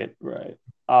Right, right.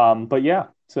 But yeah,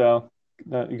 so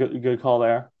good call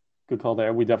there. Good call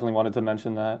there. We definitely wanted to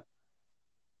mention that.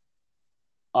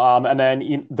 And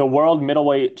then the World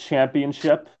Middleweight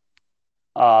Championship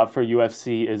for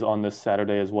UFC is on this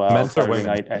Saturday as well, men's or Saturday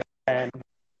women's? night at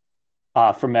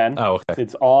 10 for men. Oh, okay.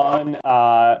 It's on.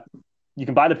 You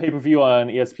can buy the pay-per-view on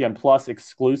ESPN Plus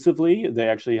exclusively. They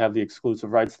actually have the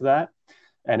exclusive rights to that,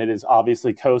 and it is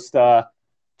obviously Costa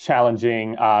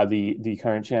challenging the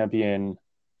current champion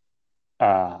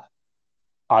uh,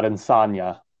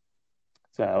 Adesanya.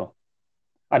 So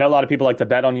I know a lot of people like to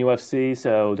bet on UFC,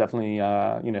 so definitely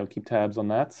keep tabs on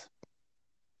that.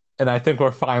 And I think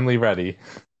we're finally ready.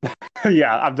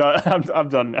 Yeah, I'm done. I'm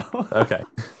done now. Okay.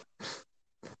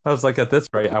 I was like, at this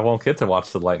rate, I won't get to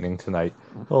watch the Lightning tonight.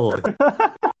 Holy.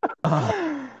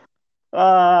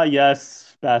 Ah,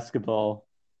 Yes, basketball.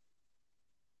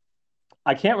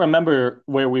 I can't remember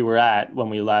where we were at when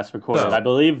we last recorded. so, I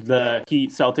believe the Heat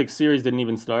Celtics series didn't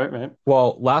even start, right?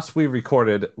 well, last we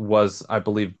recorded was, I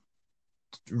believe,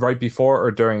 right before or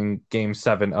during Game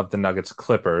 7 of the Nuggets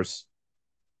Clippers.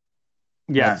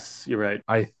 And Yes, you're right.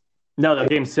 I, No, the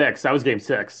game six. That was game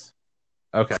six.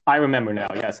 okay, I remember now.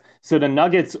 Yes. So the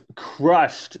Nuggets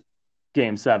crushed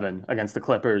game seven against the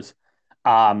Clippers.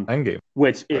 Um, end game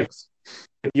which six.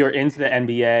 if you're into the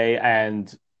NBA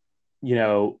and you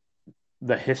know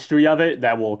the history of it,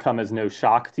 that will come as no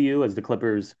shock to you, as the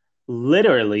Clippers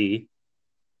literally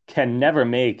can never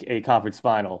make a conference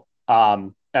final,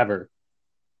 ever,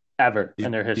 ever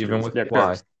in their Even histories. with They're Kawhi.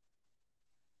 cursed.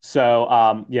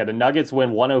 So, yeah, the Nuggets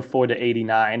win 104 to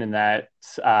 89 in that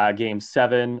game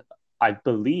seven. I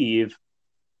believe.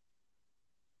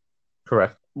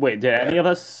 Correct. Wait, did any of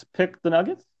us pick the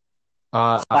Nuggets?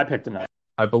 Uh, I, I picked the Nuggets.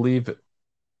 I believe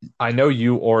I know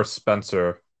you or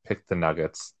Spencer picked the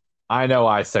Nuggets. I know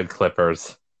I said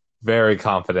Clippers very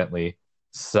confidently,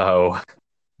 so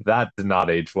that did not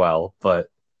age well. But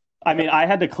I mean, I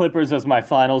had the Clippers as my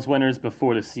finals winners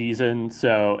before the season,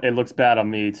 so it looks bad on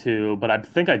me too. But I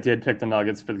think I did pick the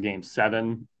Nuggets for the game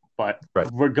seven. But right,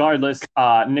 regardless,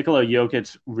 Nikola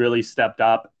Jokic really stepped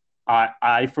up.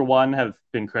 I for one have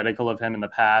been critical of him in the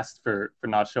past for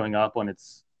not showing up when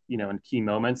it's in key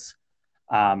moments.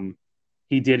 Um,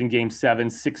 he did in game seven,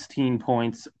 16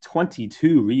 points,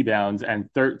 22 rebounds, and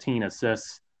 13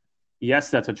 assists. Yes,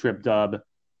 that's a trip dub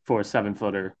for a 7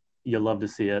 footer. You love to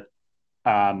see it.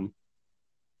 Um,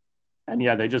 and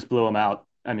yeah, they just blew him out.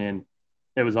 I mean,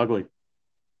 it was ugly.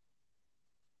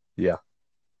 yeah.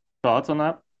 Thoughts on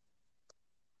that?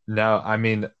 No, I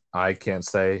mean I can't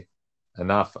say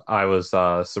enough. I was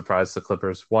surprised the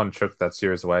Clippers one took that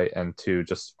series away, and two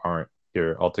just aren't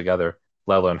here altogether.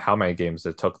 Let alone how many games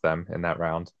it took them in that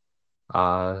round.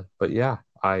 But yeah,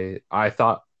 I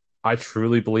thought I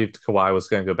truly believed Kawhi was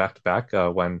going to go back to back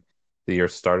when the year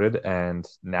started, and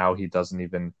now he doesn't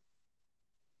even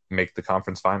make the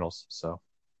conference finals. So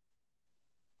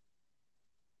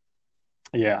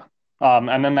Yeah.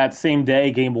 And then that same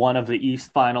day, game one of the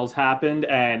East Finals happened,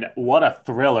 and what a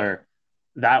thriller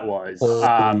that was.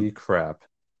 holy crap!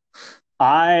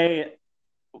 I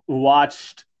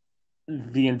watched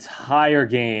the entire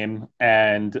game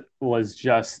and was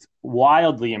just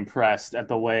wildly impressed at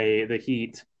the way the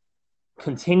Heat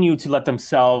continue to let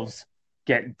themselves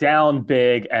get down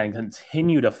big and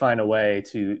continue to find a way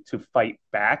to fight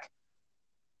back.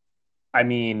 I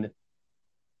mean,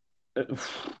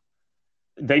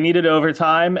 they needed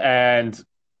overtime, and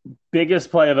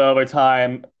biggest play of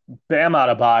overtime, Bam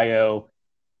Adebayo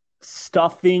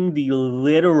stuffing the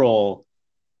literal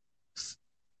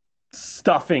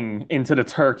stuffing into the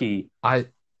turkey I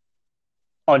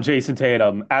on Jason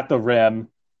Tatum at the rim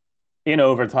in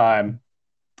overtime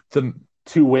the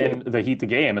to win the Heat the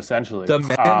game, essentially. the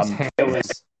man's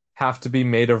hands have to be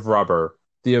made of rubber.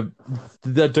 The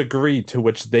degree to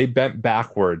which they bent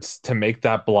backwards to make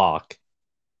that block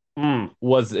Mm,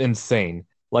 was insane.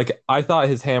 Like I thought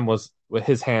his hand was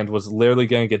his hand was literally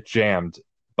going to get jammed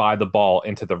by the ball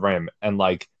into the rim, and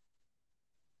like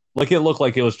it looked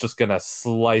like it was just going to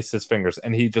slice his fingers,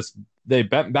 and they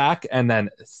bent back and then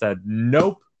said,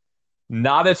 "Nope,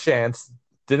 not a chance."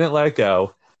 Didn't let it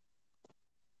go.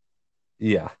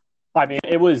 Yeah, I mean,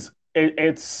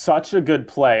 it's such a good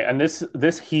play, and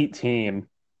this Heat team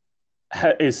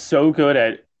is so good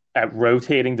at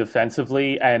rotating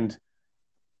defensively and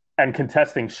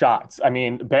contesting shots. I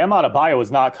mean, Bam Adebayo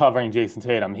was not covering Jason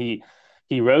Tatum. He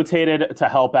rotated to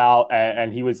help out,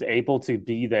 and he was able to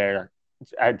be there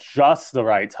at just the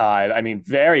right time. I mean,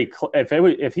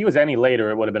 if he was any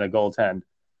later, it would have been a goaltend.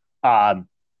 Um,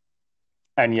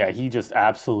 and yeah, he just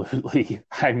absolutely.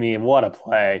 I mean, what a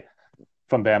play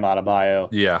from Bam Adebayo.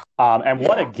 yeah. And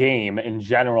what a game in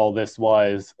general this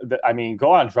was. I mean,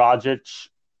 Goran Dragic,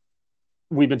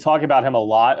 we've been talking about him a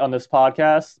lot on this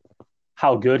podcast,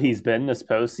 how good he's been this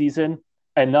postseason.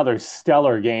 Another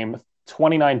stellar game,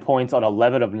 29 points on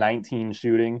 11 of 19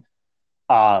 shooting.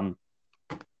 Um,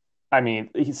 I mean,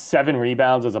 he's 7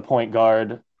 rebounds as a point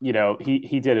guard. You know,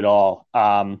 he did it all.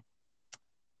 And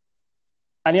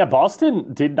yeah,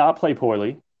 Boston did not play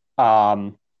poorly.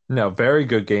 Um, No, very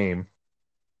good game.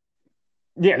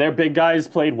 yeah, their big guys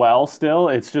played well still.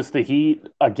 It's just the Heat,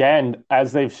 again,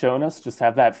 as they've shown us, just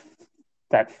have that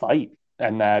fight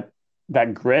and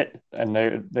that grit, and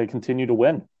they continue to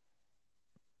win.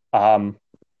 Um,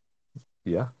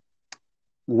 Yeah,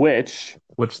 which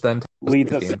which then takes us leads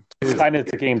to us game two. kind of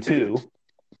to game two.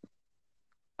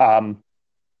 Um,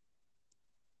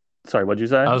 sorry, what'd you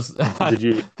say? I was Did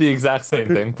you? the exact same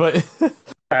thing, but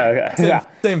Yeah.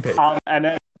 same page. And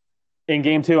then in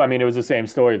game two, I mean, it was the same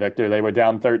story, Victor. They were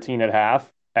down 13 at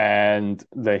half, and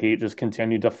the Heat just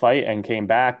continued to fight and came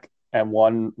back and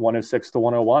won 106 to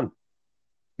 101.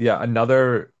 Yeah,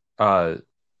 another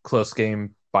close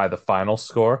game by the final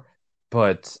score,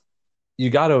 but you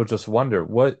got to just wonder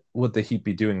what would the Heat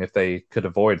be doing if they could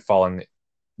avoid falling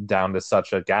down to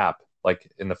such a gap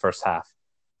like in the first half.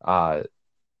 Uh,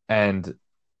 and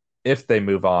if they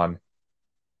move on,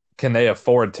 can they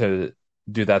afford to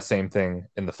do that same thing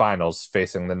in the finals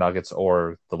facing the Nuggets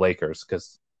or the Lakers?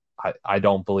 Because I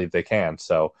don't believe they can.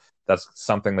 So that's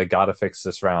something they got to fix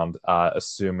this round,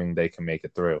 assuming they can make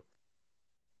it through.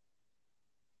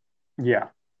 Yeah,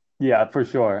 yeah, for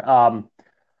sure.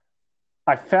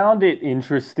 I found it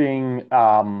interesting,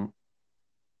 the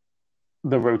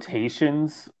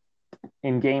rotations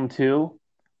in game two.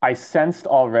 I sensed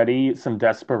already some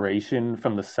desperation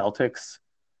from the Celtics.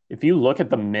 If you look at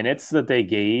the minutes that they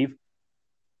gave,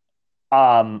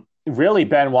 really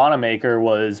Ben Wanamaker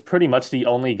was pretty much the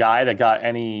only guy that got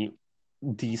any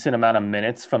decent amount of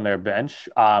minutes from their bench.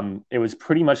 It was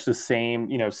pretty much the same,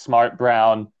 Smart,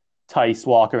 Brown, Tice,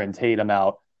 Walker, and Tatum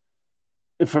out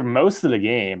for most of the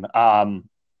game.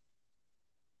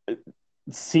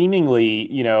 Seemingly,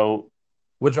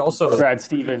 Which also, Brad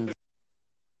Stevens.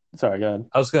 Sorry, go ahead.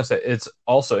 I was going to say, it's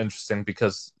also interesting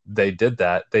because they did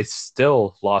that. They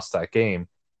still lost that game.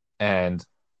 And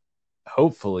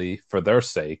hopefully, for their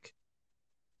sake,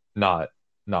 not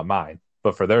not mine,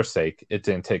 but for their sake, it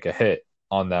didn't take a hit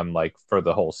on them like for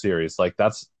the whole series. Like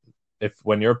that's if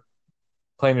when you're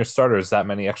playing your starters that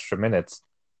many extra minutes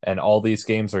and all these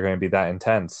games are going to be that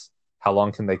intense, how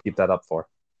long can they keep that up for?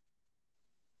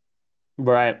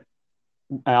 Right.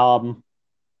 Um,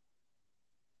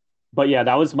 but yeah,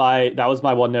 that was my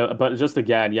one note. But just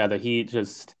again, yeah, the Heat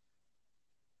just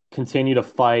continue to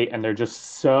fight, and they're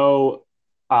just so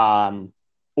um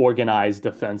organized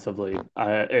defensively.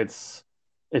 It's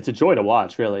a joy to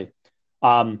watch, really.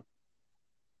 Um,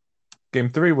 Game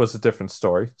three was a different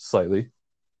story, slightly.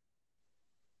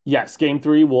 yes, game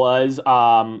three was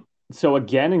so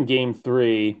again in game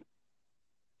three,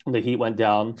 the Heat went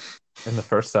down. In the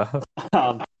first half.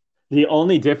 Um, the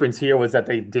only difference here was that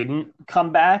they didn't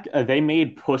come back. They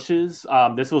made pushes.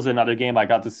 This was another game I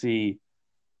got to see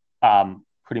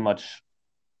pretty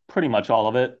much all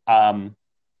of it.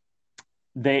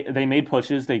 They made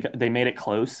pushes. They made it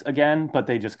close again, but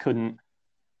they just couldn't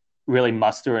really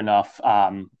muster enough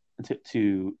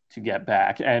to get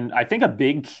back. And I think a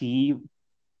big key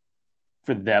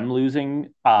for them losing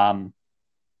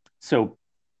so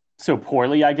so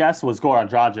poorly, I guess, was Goran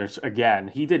Dragic again.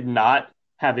 He did not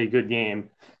have a good game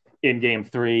in game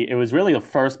three. It was really the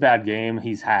first bad game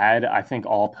he's had, I think,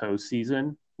 all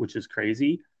postseason, which is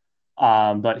crazy.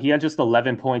 But he had just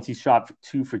 11 points. He shot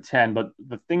 2 for 10. But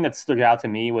the thing that stood out to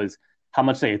me was how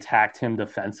much they attacked him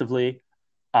defensively.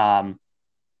 Um,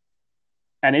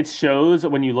 and it shows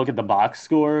when you look at the box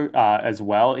score as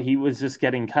well. He was just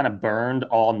getting kind of burned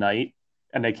all night.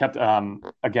 And they kept,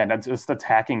 again, just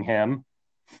attacking him.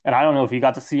 And I don't know if you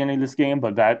got to see any of this game,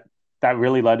 but that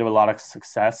really led to a lot of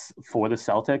success for the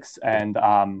Celtics. And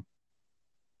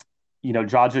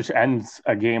Dragic ends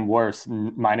a game worse,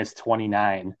 minus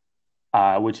 29,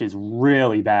 which is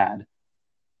really bad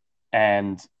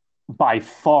and by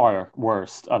far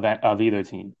worst of either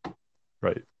team.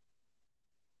 Right.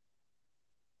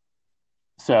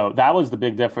 So that was the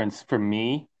big difference for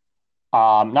me.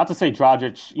 Not to say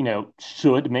Dragic,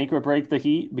 should make or break the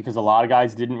Heat because a lot of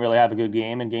guys didn't really have a good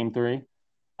game in Game 3,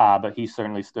 but he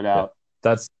certainly stood Yeah. out.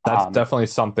 That's Um, definitely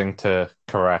something to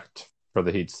correct for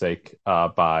the Heat's sake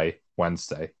by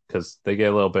Wednesday because they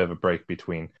get a little bit of a break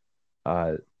between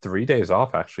 3 days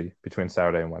off actually between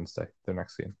Saturday and Wednesday, their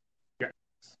next game. yeah.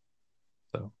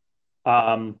 So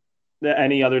Um,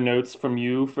 any other notes from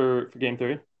you for Game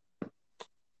 3?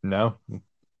 no,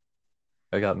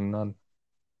 I got none.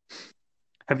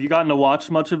 Have you gotten to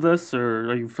watch much of this, or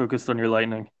are you focused on your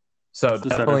Lightning? So Just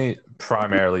out of definitely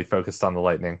primarily focused on the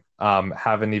Lightning.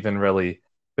 Haven't even really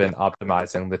been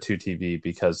optimizing the two TV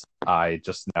because I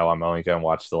just know I'm only going to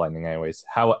watch the Lightning anyways.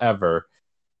 However,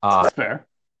 That's fair.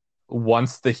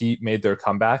 once the Heat made their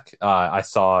comeback, I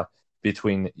saw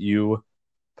between you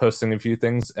posting a few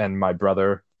things and my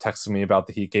brother texting me about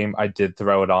the Heat game. I did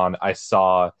throw it on. I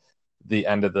saw the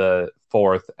end of the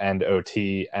fourth and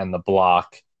OT and the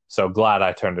block. So glad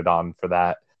I turned it on for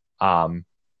that. And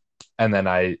then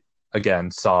I again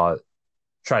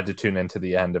tried to tune into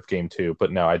the end of game two,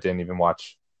 but no, I didn't even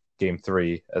watch game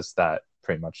three as that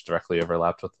pretty much directly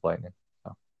overlapped with the Lightning.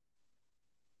 So.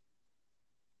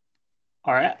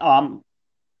 All right.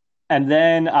 And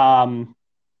then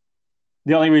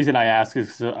the only reason I ask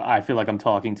is I feel like I'm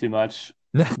talking too much.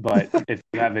 But if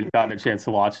you haven't gotten a chance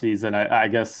to watch these, then I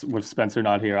guess with Spencer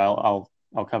not here, I'll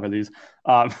cover these.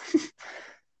 Um,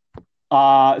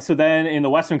 so then in the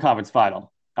Western Conference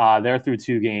Final, they're through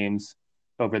two games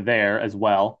over there as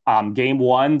well. Game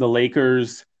one, the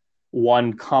Lakers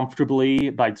won comfortably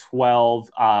by 12.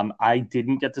 I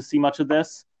didn't get to see much of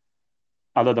this,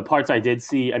 although the parts I did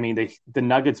see, I mean, the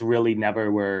Nuggets really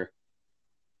never were.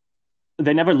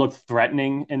 They never looked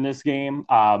threatening in this game.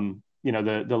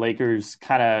 The Lakers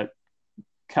kind of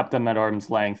kept them at arm's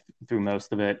length through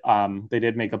most of it. They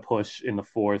did make a push in the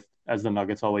fourth, as the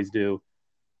Nuggets always do,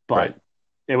 Right.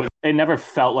 but it never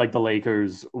felt like the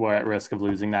Lakers were at risk of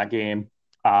losing that game.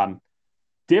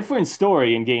 Different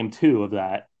story in game two of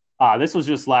that. This was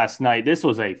just last night. This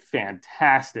was a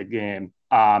fantastic game.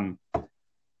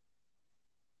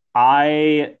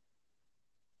 I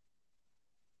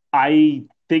I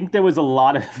think there was a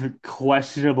lot of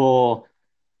questionable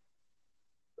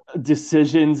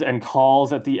decisions and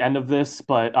calls at the end of this,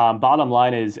 but bottom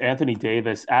line is Anthony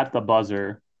Davis at the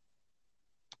buzzer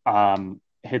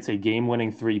hits a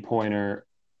game-winning three-pointer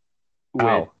with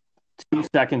Ow. 2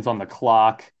 seconds on the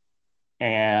clock,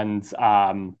 and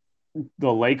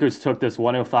the Lakers took this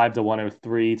 105 to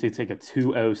 103 to take a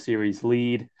 2-0 series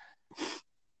lead.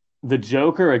 The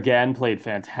Joker again played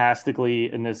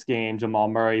fantastically in this game. Jamal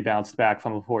Murray bounced back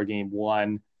from before game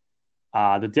one.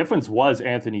 The difference was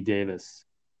Anthony Davis.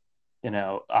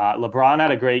 LeBron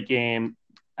had a great game,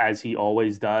 as he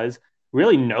always does.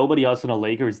 Really, nobody else in the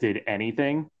Lakers did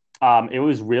anything. It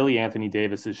was really Anthony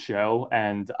Davis's show,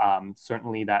 and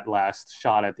certainly that last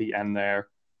shot at the end there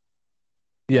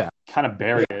Yeah. kind of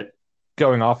buried it.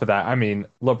 Going off of that, I mean,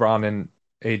 LeBron and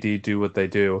AD do what they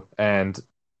do, and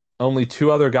only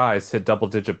two other guys hit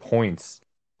double-digit points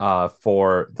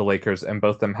for the Lakers, and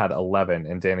both of them had 11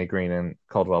 in Danny Green and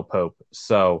Caldwell Pope.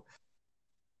 So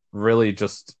really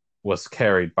just was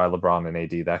carried by LeBron and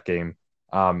AD that game.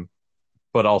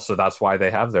 But also that's why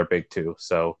they have their big two,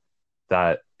 so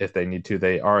that if they need to,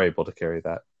 they are able to carry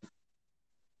that.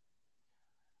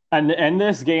 And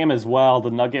this game as well,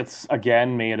 the Nuggets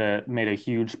again made a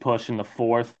huge push in the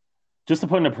fourth. Just to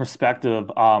put into perspective,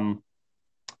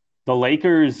 the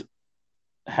Lakers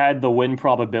had the win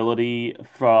probability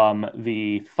from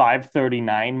the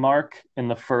 5:39 mark in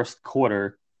the first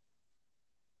quarter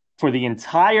for the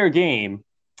entire game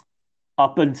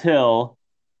up until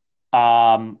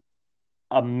a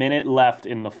minute left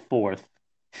in the fourth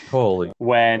Holy.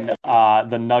 when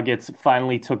the Nuggets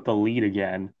finally took the lead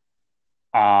again.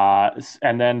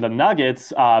 And then the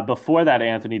Nuggets, before that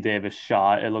Anthony Davis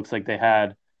shot, it looks like they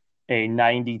had a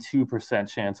 92%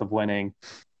 chance of winning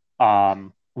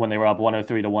when they were up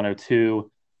 103 to 102.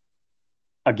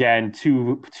 Again,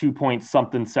 2 point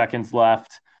something seconds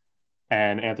left,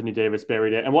 and Anthony Davis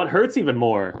buried it. And what hurts even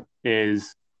more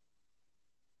is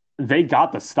they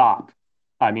got the stop.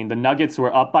 I mean, the Nuggets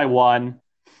were up by one.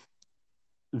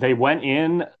 They went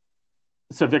in.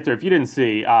 So, Victor, if you didn't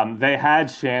see, they had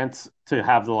chance to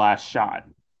have the last shot.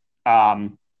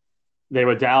 They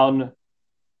were down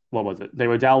what was it? They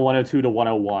were down 102 to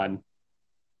 101.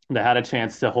 They had a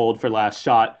chance to hold for last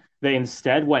shot. They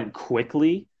instead went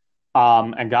quickly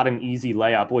and got an easy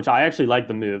layup, which I actually like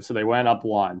the move. So they went up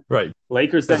one. Right.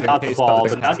 Lakers then Just in got the case ball. The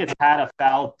something Nuggets had a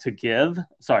foul to give.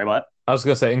 Sorry, what? I was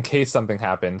gonna say, in case something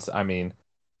happens, I mean,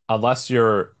 unless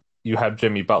you have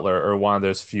Jimmy Butler or one of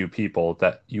those few people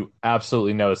that you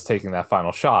absolutely know is taking that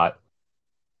final shot,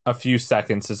 a few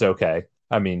seconds is okay.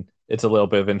 I mean, it's a little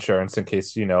bit of insurance in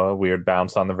case, a weird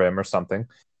bounce on the rim or something.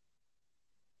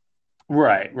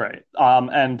 Right, right.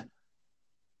 And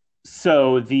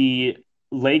so the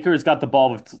Lakers got the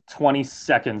ball with 20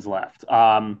 seconds left,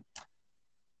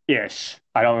 ish.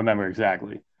 I don't remember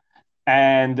exactly.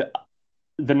 And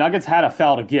the Nuggets had a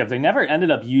foul to give. They never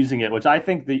ended up using it, which I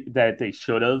think that they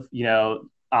should have.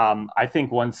 I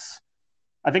think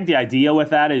the idea with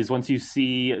that is once you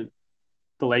see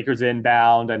the Lakers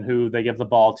inbound and who they give the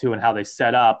ball to and how they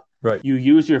set up, Right. you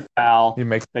use your foul You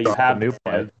make that you a have new to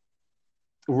play. give.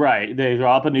 Right. They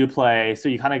draw up a new play, so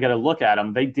you kind of get a look at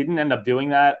them. They didn't end up doing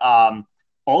that.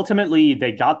 Ultimately,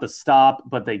 they got the stop,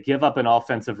 but they give up an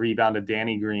offensive rebound to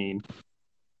Danny Green.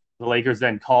 The Lakers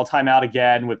then call timeout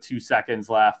again with 2 seconds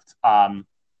left,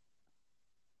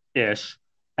 ish.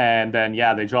 And then,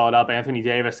 yeah, they draw it up. Anthony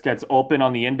Davis gets open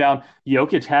on the inbound.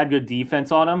 Jokic had good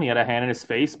defense on him. He had a hand in his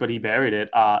face, but he buried it,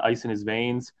 ice in his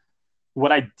veins.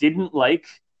 What I didn't like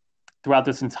throughout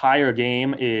this entire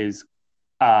game is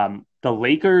the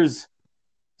Lakers,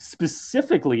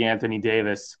 specifically Anthony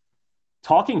Davis,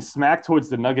 talking smack towards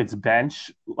the Nuggets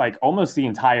bench like almost the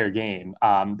entire game.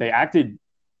 They acted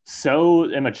so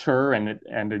immature and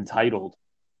entitled,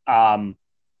 um,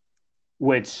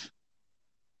 which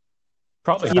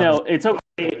Probably haven't it's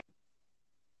okay.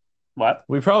 What?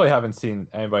 we probably haven't seen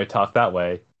anybody talk that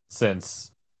way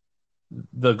since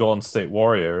the Golden State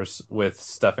Warriors with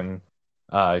Stephen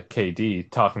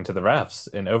KD talking to the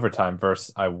refs in overtime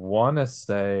versus I want to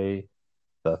say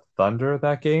the Thunder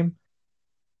that game.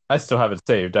 I still have it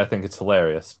saved. I think it's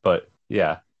hilarious, but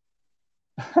yeah,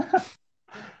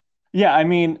 Yeah, I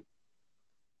mean,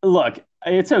 look,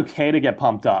 it's okay to get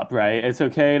pumped up, right? It's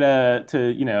okay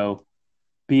to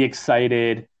be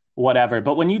excited, whatever.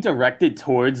 But when you direct it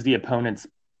towards the opponent's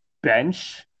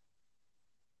bench,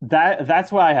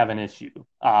 that's where I have an issue.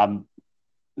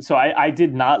 So I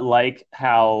did not like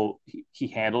how he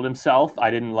handled himself.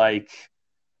 I just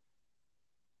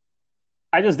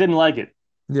didn't like it.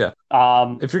 yeah.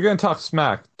 Um, If you're gonna talk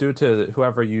smack, do it to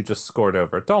whoever you just scored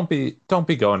over. Don't be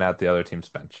going at the other team's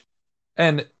bench,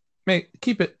 and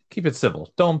keep it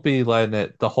civil. Don't be letting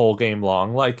it the whole game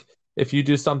long. Like if you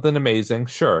do something amazing,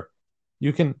 sure,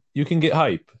 you can get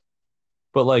hype,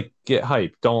 but like get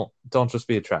hype. Don't just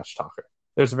be a trash talker.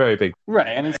 There's a very big right.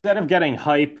 And instead of getting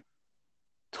hype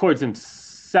towards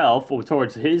himself or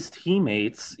towards his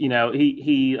teammates,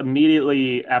 he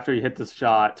immediately after he hit the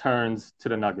shot turns to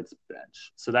the Nuggets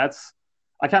bench. So that's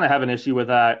I kind of have an issue with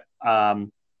that.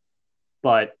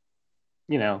 But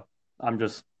you know, I'm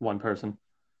just one person.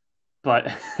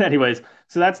 But anyways,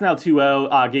 so that's now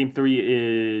 2-0. Game three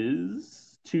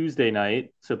is Tuesday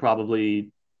night, so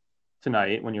probably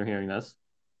tonight when you're hearing this.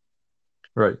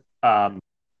 right. Um,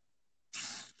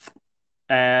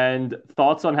 and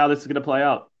thoughts on how this is going to play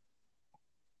out?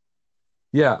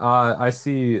 Yeah, I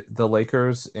see the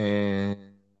Lakers in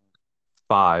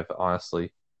five,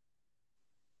 honestly.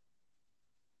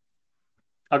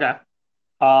 Okay.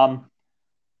 Um,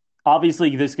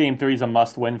 Obviously, this game three is a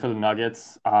must win for the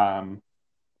Nuggets. You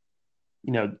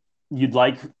know, you'd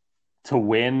like to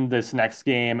win this next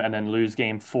game and then lose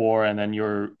game four, and then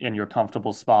you're in your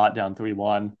comfortable spot down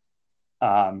 3-1.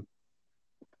 Um,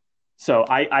 so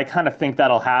I kind of think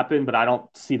that'll happen, but I don't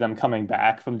see them coming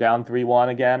back from down 3-1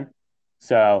 again.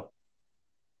 So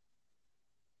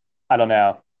I don't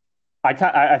know. I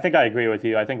think I agree with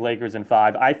you. I think Lakers in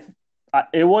five.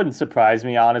 It wouldn't surprise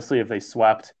me honestly if they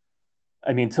swept.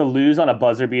 I mean, to lose on a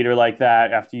buzzer beater like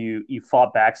that after you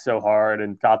fought back so hard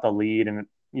and got the lead, and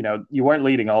you weren't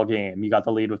leading all game. You got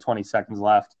the lead with 20 seconds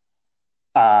left.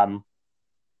 Um,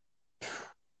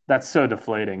 that's so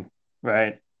deflating,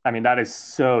 right? I mean, that is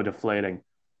so deflating.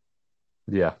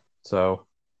 Yeah. So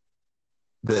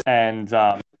the And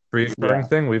reoccurring yeah,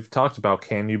 thing we've talked about,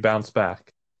 can you bounce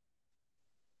back?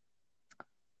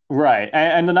 right.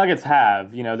 And the Nuggets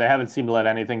have, they haven't seemed to let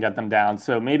anything get them down.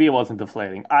 So maybe it wasn't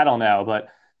deflating. I don't know, but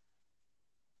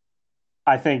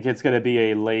I think it's going to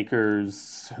be a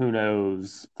Lakers, who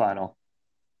knows, final.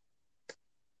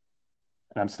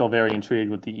 And I'm still very intrigued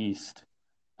with the East.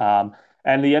 And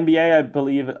the NBA, I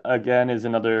believe, again, is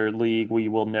another league we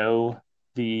will know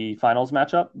the finals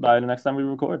matchup by the next time we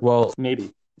record. Well,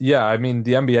 Maybe. yeah, I mean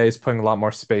the NBA is putting a lot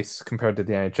more space compared to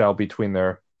the NHL between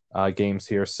their games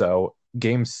here. So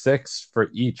game six for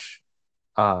each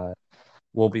uh,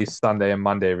 will be Sunday and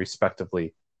Monday,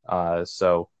 respectively. Uh,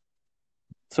 so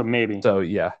So maybe. so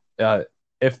yeah,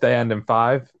 if they end in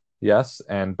five, yes,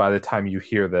 and by the time you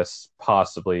hear this,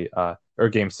 possibly or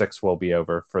game six will be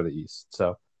over for the East.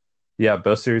 So yeah,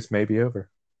 both series may be over,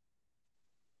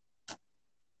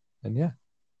 and yeah,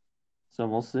 So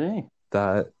we'll see.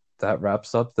 that that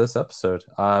wraps up this episode.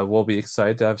 We'll be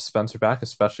excited to have Spencer back,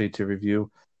 especially to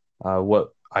review what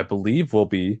I believe will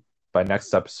be by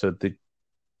next episode the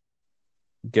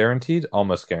guaranteed,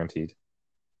 almost guaranteed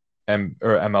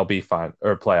MLB fine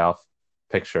or playoff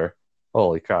picture.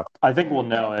 Holy crap! I think we'll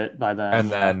know it by then. And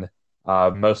Yeah.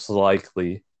 then most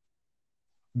likely,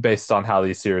 based on how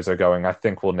these series are going, I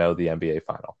think we'll know the NBA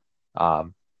final.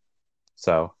 Um,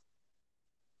 so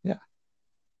yeah,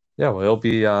 yeah, well, it'll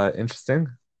be interesting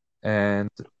and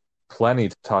plenty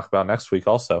to talk about next week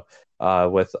also,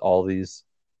 with all these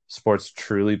sports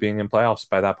truly being in playoffs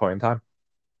by that point in time.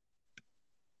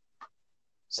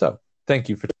 So thank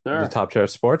you for the Sure. Top Chair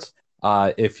Sports.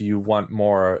 If you want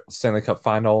more Stanley Cup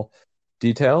final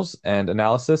details and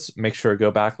analysis, make sure to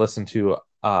go back, listen to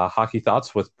Hockey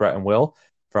Thoughts with Brett and Will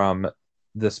from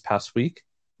this past week.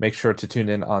 Make sure to tune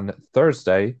in on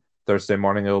Thursday. Thursday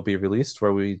morning it will be released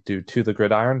where we do To the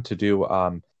Gridiron to do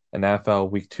an NFL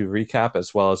Week 2 recap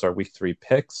as well as our Week 3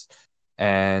 picks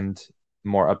and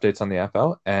more updates on the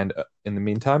NFL. And in the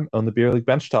meantime, own the Beer League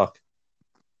Bench Talk.